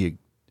of a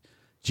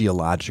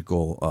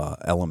geological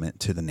element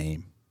to the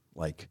name,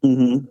 like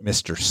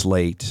Mr.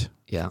 Slate,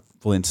 Yeah.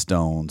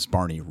 Flintstones,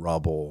 Barney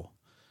Rubble,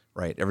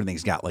 right?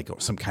 Everything's got like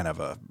some kind of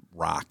a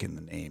rock in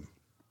the name.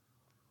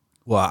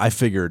 Well, I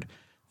figured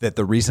that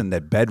the reason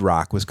that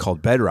Bedrock was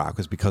called Bedrock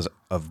was because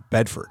of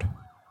Bedford.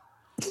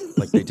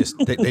 Like they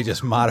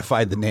just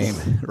modified the name,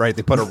 right?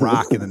 They put a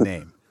rock in the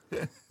name.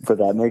 But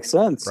that makes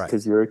sense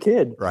because you're a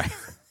kid. Right.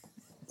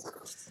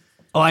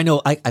 Oh, I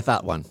know. I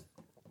thought one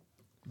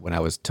when I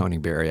was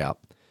toning Barry out.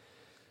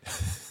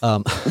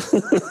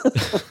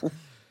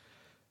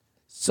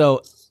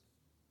 So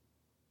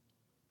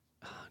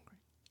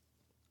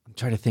I'm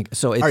trying to think.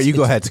 So it's, All right, you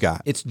go ahead,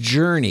 Scott. It's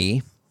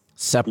Journey,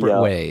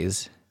 Separate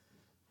Ways.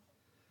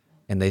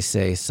 And they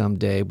say,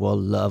 someday, well,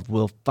 love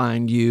will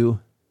find you.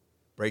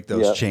 Break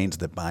those chains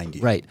that bind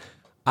you. Right.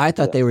 I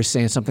thought they were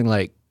saying something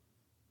like,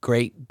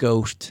 great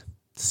ghost,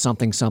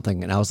 something,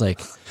 something. And I was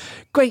like,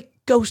 great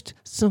ghost,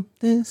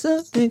 something,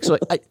 something. So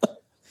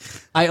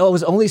I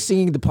was only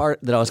singing the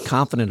part that I was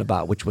confident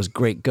about, which was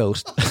great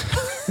ghost,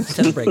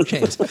 instead of break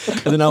chains.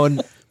 And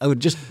then I would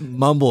just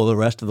mumble the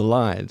rest of the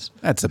lines.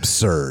 That's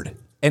absurd.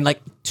 And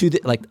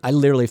I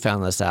literally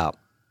found this out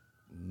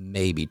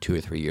maybe 2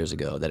 or 3 years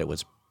ago that it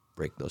was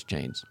break those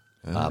chains.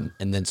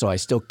 And then so I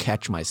still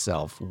catch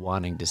myself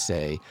wanting to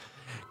say,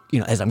 you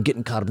know, as I'm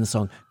getting caught up in the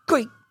song,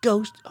 great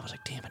ghost. I was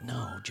like, damn it,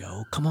 no,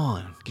 Joe, come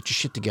on, get your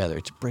shit together.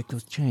 It's break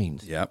those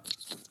chains. Yep.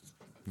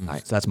 All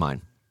right, so that's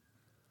mine.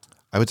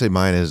 I would say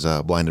mine is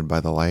Blinded by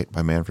the Light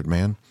by Manfred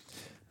Mann.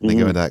 They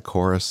go into that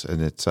chorus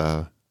and it's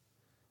all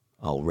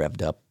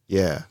revved up.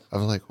 yeah. I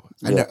was like,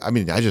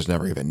 I just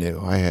never even knew.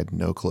 I had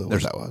no clue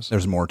what that was.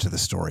 There's more to the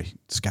story,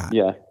 Scott.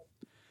 Yeah.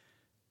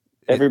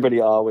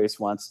 Everybody always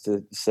wants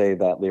to say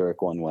that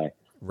lyric one way.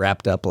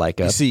 Wrapped up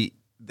like a... You see,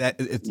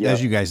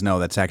 as you guys know,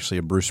 that's actually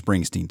a Bruce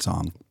Springsteen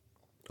song.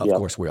 Of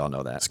course, we all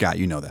know that. Scott,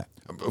 you know that.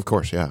 Of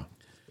course, yeah.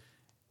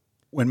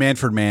 When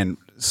Manfred Mann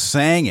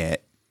sang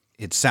it,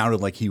 it sounded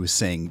like he was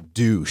saying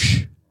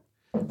douche,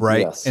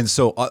 right? Yes. And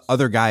so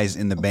other guys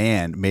in the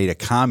band made a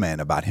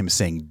comment about him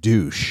saying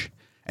douche.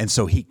 And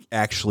so he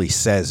actually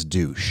says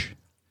douche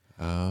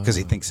because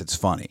he thinks it's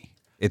funny.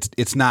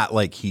 It's not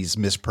like he's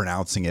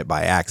mispronouncing it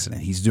by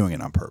accident. He's doing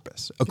it on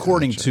purpose,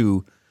 according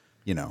to,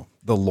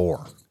 the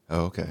lore.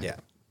 Oh, okay. Yeah.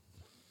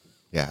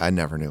 Yeah, I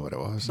never knew what it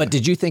was. But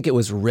did you think it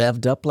was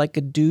revved up like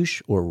a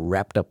douche or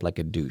wrapped up like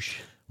a douche?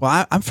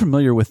 Well, I'm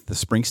familiar with the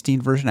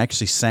Springsteen version. I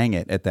actually sang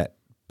it at that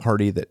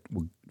party that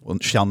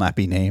shall not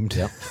be named.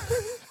 Yep.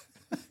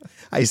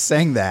 I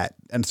sang that,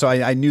 and so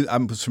I knew I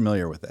was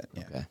familiar with it.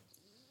 Yeah. Okay.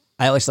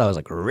 I always thought it was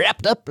like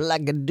wrapped up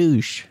like a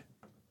douche.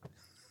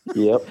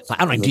 Yep.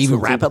 I don't even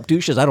wrap up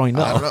douches. I don't even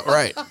know. I don't know.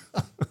 Right.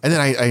 And then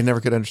I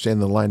never could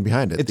understand the line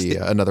behind it.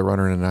 Another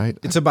runner in the night.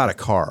 It's about a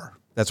car.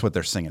 That's what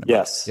they're singing about.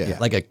 Yes. Yeah.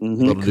 Like a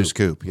Little Deuce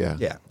Coupe. Yeah.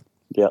 Yeah.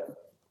 Yep.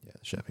 Yeah.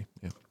 Chevy.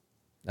 Yeah.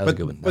 that was a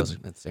good one. That's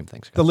the same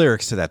thing. The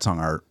lyrics to that song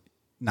are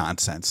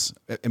nonsense.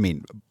 I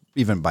mean,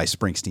 even by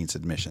Springsteen's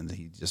admission,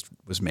 he just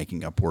was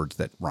making up words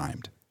that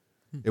rhymed.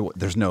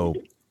 There's no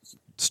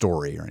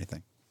story or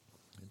anything.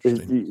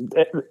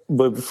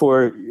 But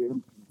before,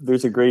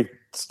 there's a great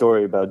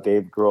story about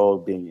Dave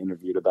Grohl being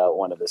interviewed about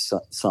one of his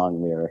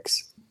song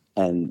lyrics,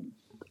 and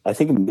I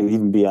think it may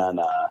even be on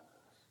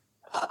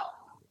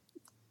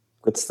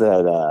what's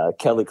that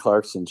Kelly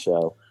Clarkson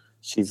show.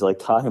 She's like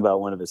talking about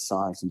one of his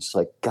songs, and she's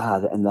like,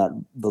 God, and that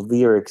the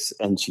lyrics,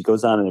 and she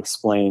goes on and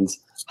explains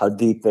how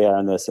deep they are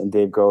in this, and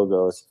Dave Grohl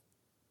goes,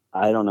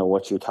 I don't know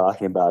what you're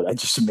talking about. I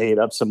just made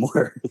up some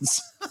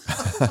words.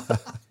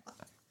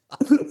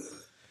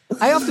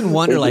 I often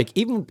wonder, like,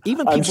 even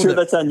people. I'm sure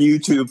that's on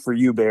YouTube for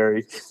you,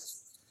 Barry.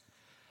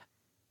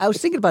 I was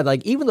thinking about,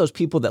 like, even those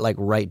people that, like,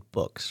 write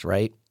books,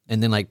 right?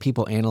 And then, like,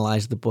 people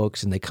analyze the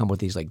books and they come with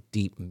these, like,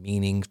 deep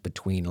meanings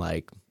between,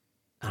 like,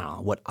 I don't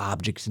know, what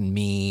objects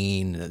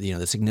mean,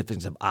 the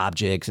significance of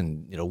objects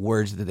and,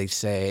 words that they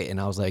say. And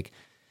I was like,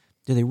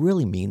 do they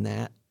really mean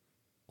that?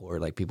 Or,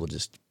 like, people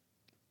just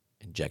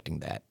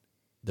injecting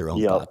their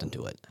own thoughts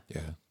into it?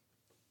 Yeah.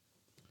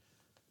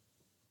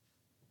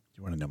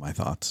 You want to know my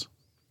thoughts?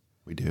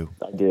 We do.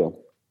 I do.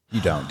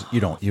 You don't. You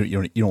don't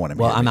want to.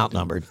 Well, I'm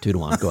outnumbered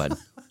 2-1. Go ahead.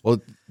 Well,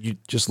 you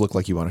just look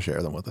like you want to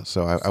share them with us,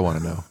 so I want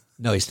to know.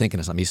 No, he's thinking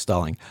of something. He's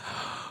stalling.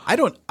 I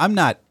don't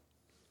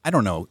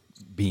know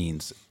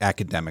beans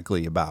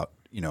academically about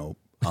writing.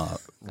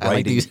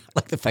 I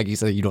like the fact you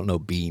said you don't know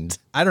beans.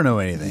 I don't know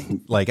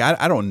anything. Like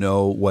I don't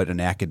know what an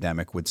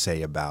academic would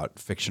say about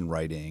fiction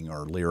writing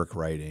or lyric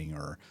writing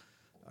or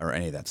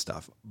any of that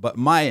stuff. But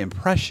my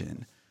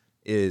impression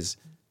is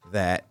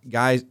that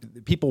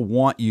people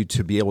want you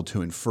to be able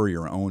to infer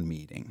your own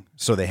meaning,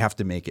 so they have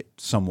to make it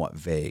somewhat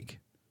vague,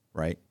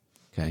 right?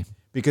 Okay.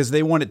 Because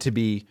they want it to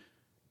be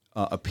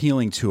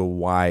appealing to a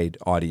wide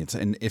audience.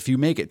 And if you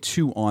make it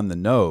too on the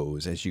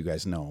nose, as you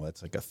guys know,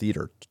 that's like a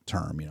theater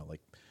term, like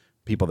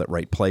people that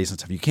write plays and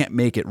stuff. You can't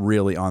make it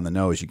really on the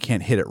nose. You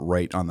can't hit it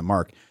right on the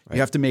mark. Right.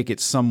 You have to make it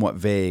somewhat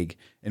vague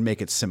and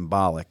make it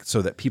symbolic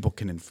so that people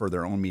can infer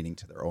their own meaning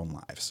to their own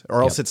lives,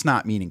 or else it's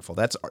not meaningful.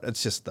 That's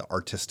just the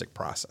artistic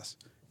process.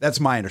 That's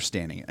my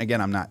understanding.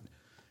 Again, I'm not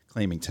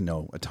claiming to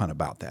know a ton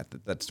about that.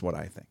 That's what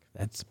I think.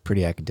 That's a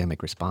pretty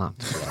academic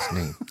response, if you ask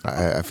me.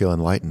 I feel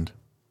enlightened.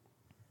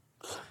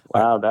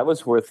 Wow, that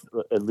was worth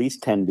at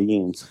least 10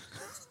 beans.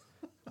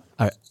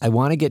 I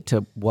want to get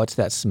to what's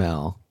that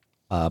smell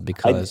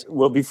because...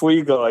 well, before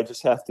you go, I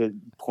just have to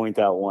point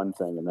out one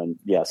thing, and then,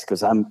 yes,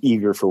 because I'm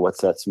eager for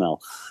what's that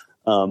smell.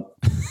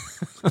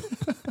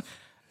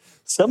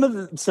 Some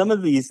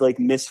of these like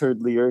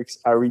misheard lyrics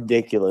are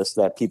ridiculous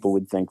that people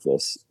would think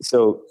this.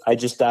 So I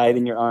just died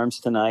in your arms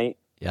tonight.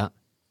 Yeah.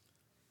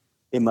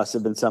 It must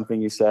have been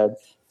something you said.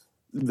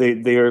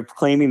 They are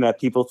claiming that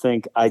people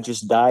think I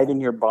just died in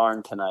your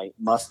barn tonight.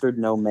 Mustard,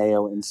 no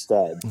mayo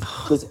instead.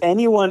 Does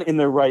anyone in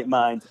their right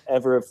mind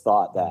ever have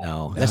thought that?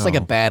 No. That's like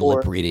a bad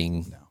lip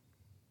reading. No,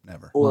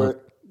 never.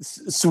 Or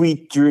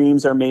sweet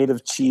dreams are made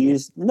of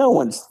cheese. No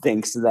one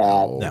thinks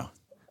that. No.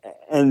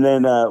 And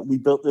then we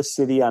built this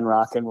city on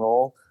rock and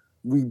roll.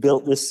 We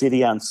built this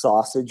city on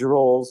sausage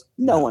rolls.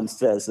 No one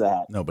says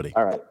that. Nobody.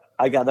 All right.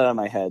 I got that on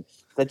my head.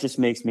 That just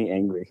makes me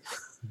angry.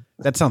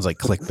 That sounds like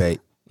clickbait.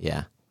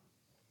 Yeah.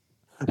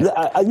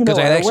 Because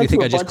I actually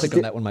think I just clicked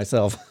on that one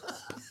myself.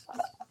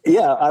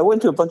 Yeah, I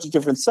went to a bunch of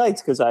different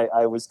sites because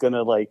I was going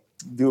to like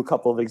do a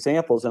couple of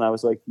examples, and I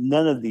was like,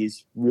 none of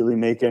these really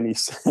make any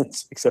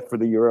sense except for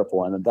the Europe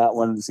one. And that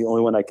one is the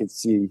only one I could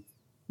see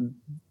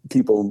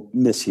people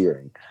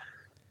mishearing.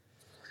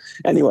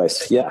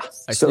 Anyways, yeah.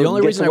 So the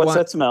only reason what's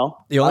that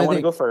smell? I want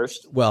to go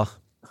first. Well,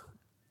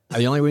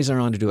 the only reason I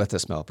wanted to do what's that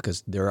smell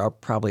because there are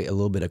probably a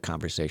little bit of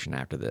conversation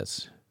after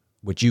this,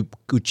 which you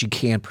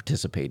can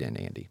participate in,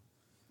 Andy.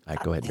 All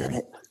right, go ahead,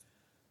 Barry.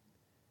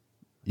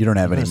 You don't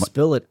have any.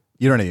 Spill it.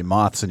 You don't have any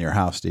moths in your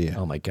house, do you?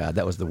 Oh my God,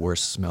 that was the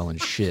worst smelling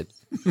shit.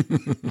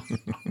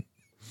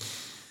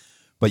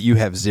 But you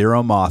have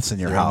zero moths in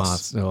your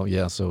house. Oh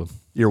yeah, so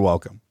you're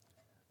welcome.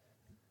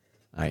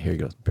 All right, here you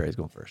go. Barry's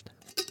going first.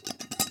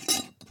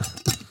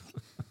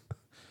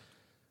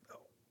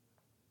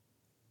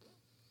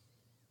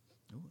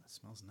 Ooh, that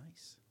smells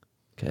nice.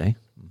 Okay.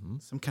 Mm-hmm.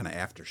 Some kind of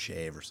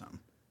aftershave or something.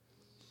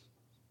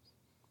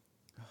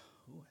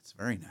 Oh, it's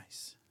very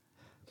nice.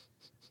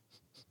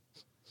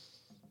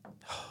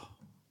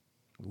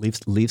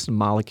 Leave some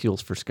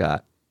molecules for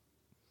Scott.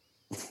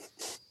 It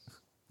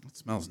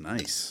smells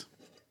nice.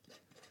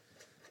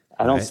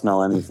 I don't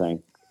smell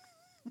anything.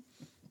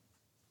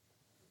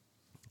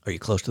 Are you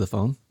close to the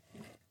phone?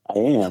 I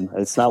am.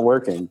 It's not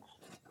working.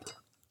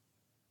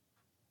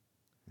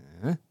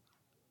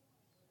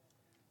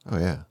 Oh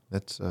yeah,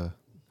 that's. I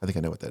think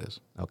I know what that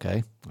is.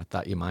 Okay, I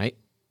thought you might.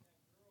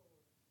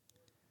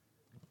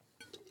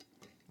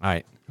 All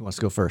right, who wants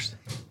to go first?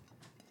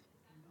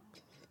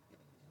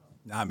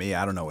 Not me.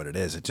 I don't know what it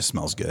is. It just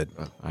smells good.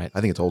 I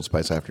think it's Old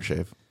Spice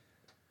aftershave.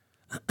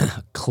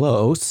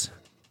 Close.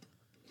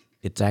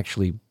 It's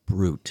actually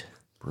Brute.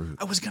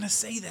 I was going to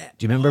say that.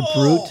 Do you remember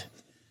Brute?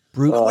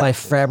 Brute by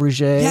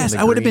Fabergé? Yes,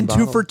 I would have been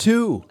 2 for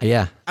 2.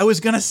 Yeah. I was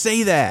going to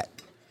say that.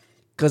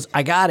 Because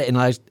I got it, and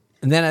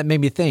then it made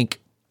me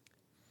think,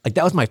 like,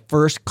 that was my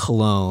first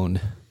cologne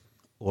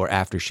or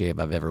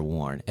aftershave I've ever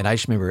worn. And I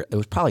just remember, it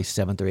was probably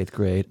 7th or 8th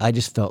grade. I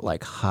just felt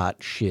like hot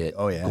shit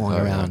going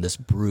around this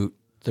Brute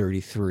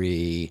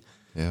 33.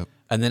 Yep.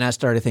 And then I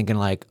started thinking,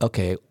 like,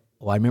 okay,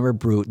 well, I remember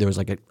Brute. There was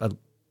like a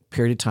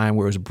period of time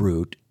where it was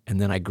Brute, and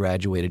then I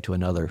graduated to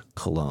another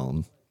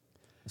cologne.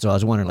 So I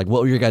was wondering, like,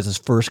 what were your guys'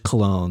 first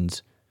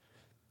colognes?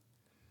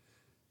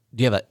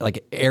 Do you have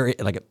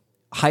a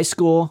high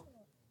school?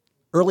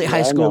 Early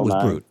high school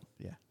was Brute.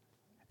 Yeah.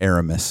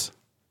 Aramis.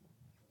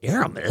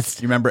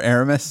 Aramis? You remember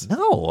Aramis?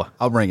 No.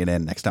 I'll bring it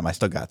in next time. I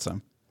still got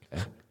some.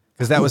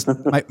 Because that was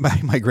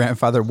my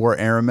grandfather wore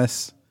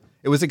Aramis.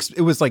 It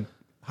was like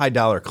high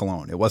dollar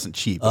cologne. It wasn't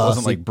cheap. It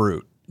wasn't like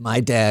Brute. My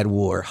dad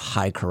wore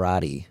High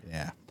Karate.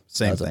 Yeah,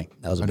 same thing.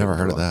 That was I've never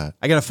heard of that.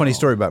 I got a funny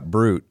story about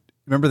Brute.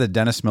 Remember the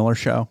Dennis Miller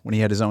show when he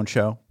had his own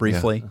show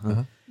briefly?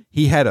 Yeah.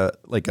 He had a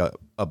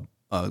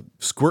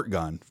squirt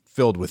gun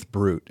filled with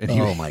Brute. And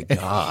Oh my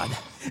God.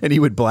 And he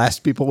would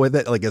blast people with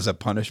it like as a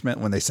punishment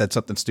when they said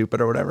something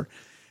stupid or whatever.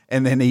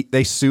 And then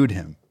they sued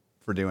him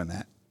for doing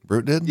that.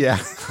 Brute did? Yeah.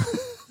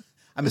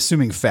 I'm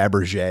assuming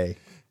Fabergé.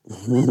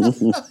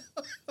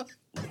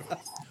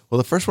 Well,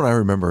 the first one I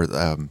remember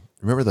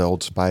the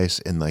Old Spice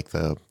in like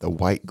the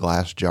white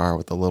glass jar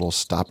with the little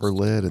stopper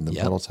lid and the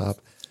metal top.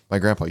 My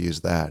grandpa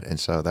used that, and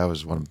so that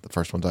was one of the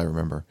first ones I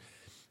remember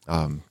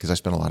because I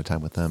spent a lot of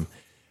time with them.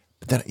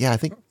 But then, I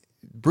think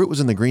Brute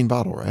was in the green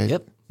bottle, right?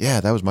 Yep.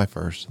 Yeah, that was my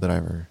first that I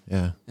ever.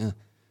 Yeah.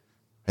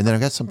 And then I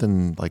got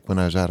something like when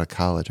I was out of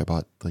college, I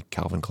bought like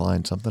Calvin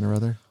Klein something or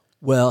other.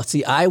 Well,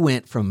 see, I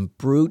went from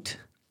Brute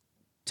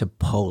to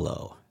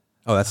Polo.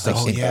 Oh, that's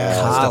like In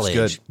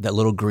college, that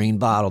little green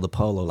bottle, the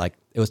Polo, like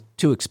it was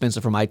too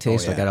expensive for my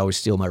taste. Like I'd always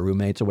steal my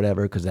roommates or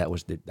whatever because that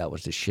was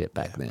the shit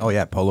back then. Oh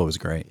yeah, Polo was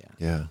great.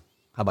 Yeah.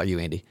 How about you,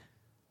 Andy?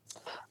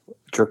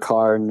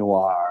 Dracar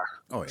Noir.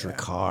 Oh yeah.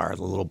 Dracar,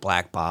 the little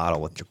black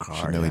bottle with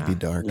Dracar. I know he'd be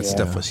dark. That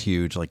stuff was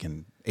huge, like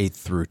in 8th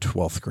through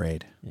 12th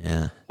grade.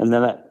 Yeah. And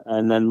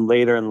then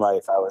later in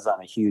life, I was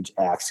on a huge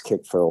Axe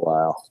kick for a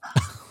while.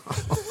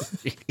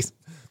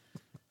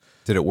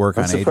 Did it work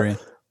on Adrian?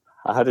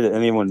 How did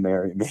anyone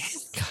marry me?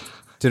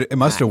 It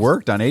must have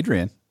worked on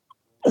Adrian.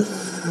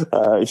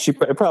 She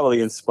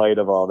probably in spite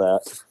of all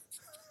that.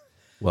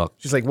 Well,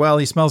 She's like, well,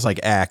 he smells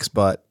like Axe,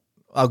 but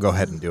I'll go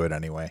ahead and do it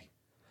anyway.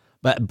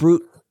 but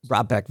Brute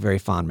brought back very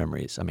fond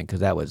memories. I mean, because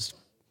that was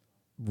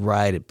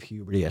right at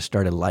puberty. I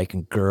started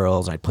liking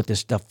girls. I put this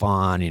stuff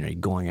on,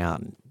 going out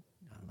and,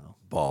 I don't know,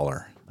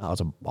 Baller. I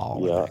was a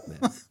baller back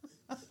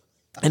then.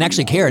 And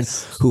actually, Karen,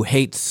 who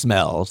hates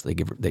smells, they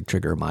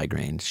trigger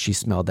migraines. She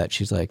smelled that.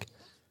 She's like,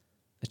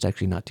 it's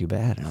actually not too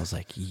bad. And I was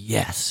like,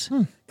 yes.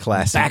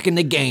 Classy. Back in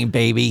the game,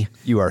 baby.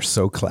 You are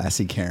so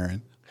classy,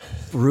 Karen.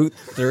 Brute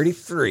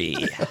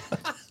 33.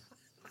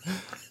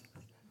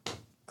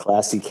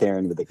 Classy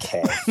Karen with a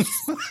K.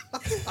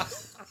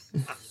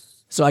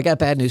 So I got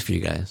bad news for you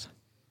guys.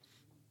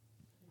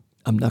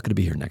 I'm not going to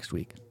be here next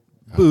week.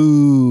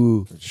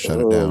 Boo. Shut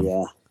it down.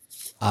 Yeah.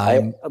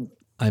 I'm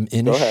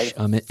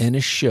in a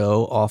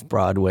show off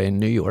Broadway in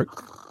New York.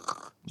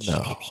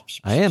 No.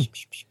 I am.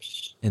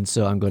 And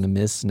so I'm going to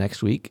miss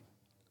next week.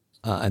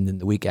 And then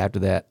the week after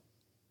that,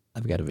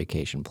 I've got a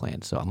vacation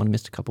planned. So I'm going to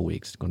miss a couple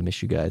weeks. I'm going to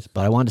miss you guys.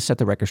 But I wanted to set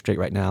the record straight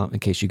right now in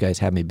case you guys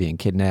have me being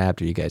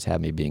kidnapped or you guys have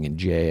me being in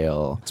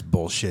jail It's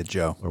bullshit,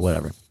 Joe. or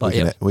whatever. But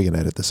We can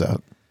edit this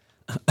out.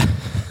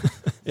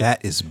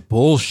 That is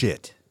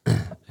bullshit.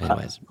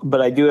 anyways.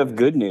 But I do have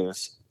good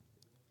news.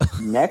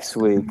 Next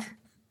week,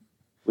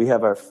 we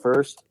have our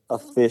first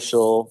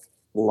official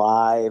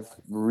live,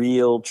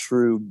 real,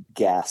 true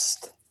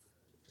guest.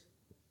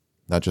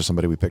 Not just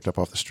somebody we picked up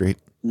off the street.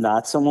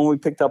 Not someone we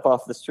picked up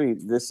off the street.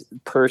 This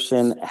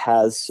person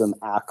has some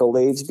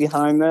accolades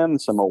behind them,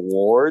 some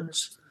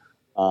awards.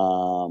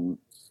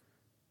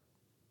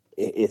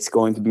 It's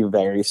going to be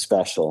very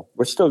special.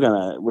 We're still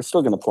gonna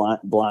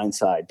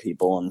blindside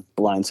people and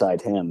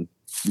blindside him,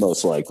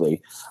 most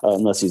likely,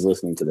 unless he's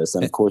listening to this.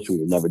 And of course, we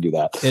would never do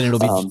that. And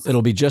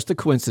it'll be just a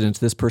coincidence.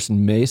 This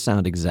person may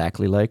sound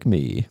exactly like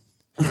me.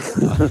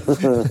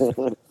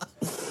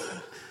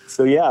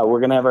 So yeah, we're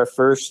gonna have our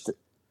first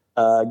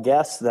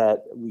guest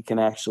that we can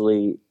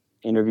actually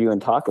interview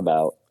and talk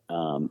about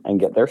and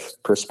get their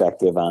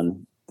perspective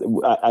on.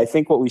 I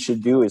think what we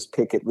should do is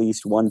pick at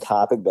least one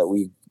topic that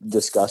we've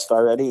discussed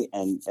already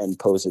and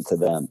pose it to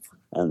them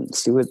and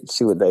see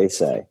what they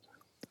say.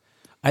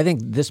 I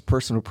think this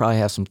person would probably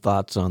have some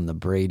thoughts on the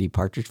Brady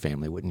Partridge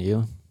Family, wouldn't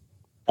you?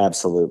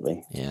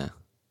 Absolutely. Yeah.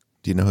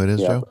 Do you know who it is,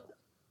 Yeah.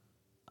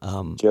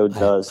 Joe? Joe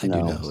does I know.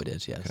 do know who it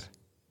is, yes.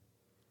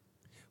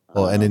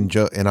 Well, and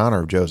in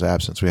honor of Joe's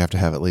absence, we have to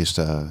have at least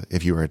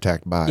if you were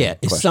attacked by. Yeah,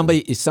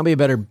 somebody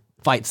better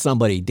fight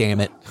somebody, damn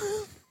it.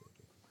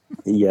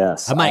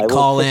 Yes. I might will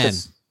call put in.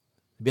 this-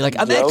 Be like,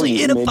 I'm Joe,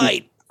 actually in a maybe-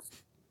 fight.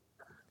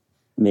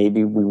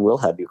 Maybe we will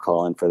have you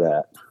call in for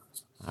that.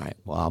 All right.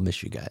 Well, I'll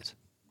miss you guys.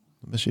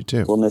 I miss you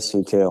too. We'll miss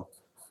you too.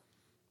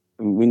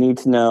 We need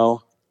to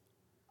know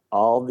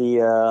all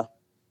the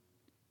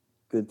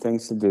good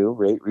things to do.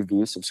 Rate,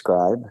 review,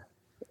 subscribe.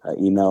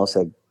 Email us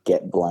at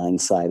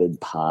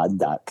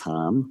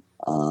getblindsidedpod.com.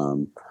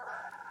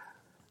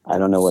 I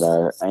don't know what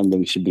our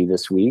ending should be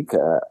this week.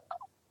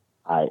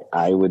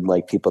 I would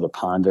like people to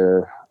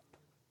ponder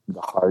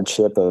the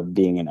hardship of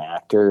being an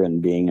actor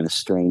and being in a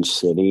strange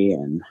city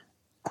and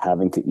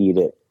having to eat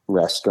at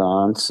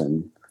restaurants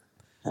and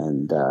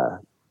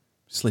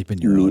Sleep in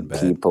your own meet bed.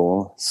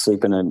 people,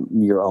 sleeping in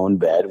your own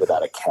bed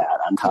without a cat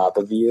on top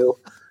of you,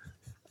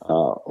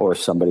 or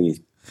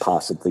somebody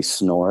possibly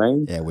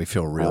snoring. Yeah, we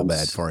feel real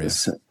bad for you.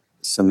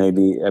 So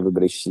maybe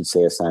everybody should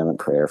say a silent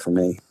prayer for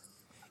me.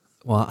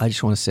 Well, I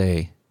just want to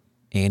say,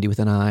 Andy with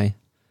an I,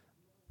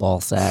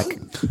 Ballsack,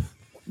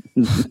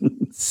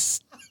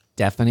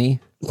 Stephanie,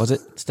 was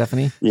it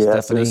Stephanie?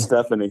 Yes, Stephanie,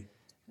 Stephanie.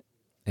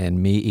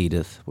 and me,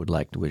 Edith, would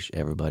like to wish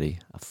everybody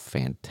a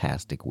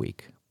fantastic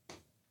week.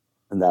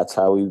 And that's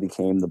how we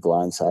became the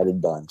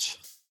Blindsided Bunch.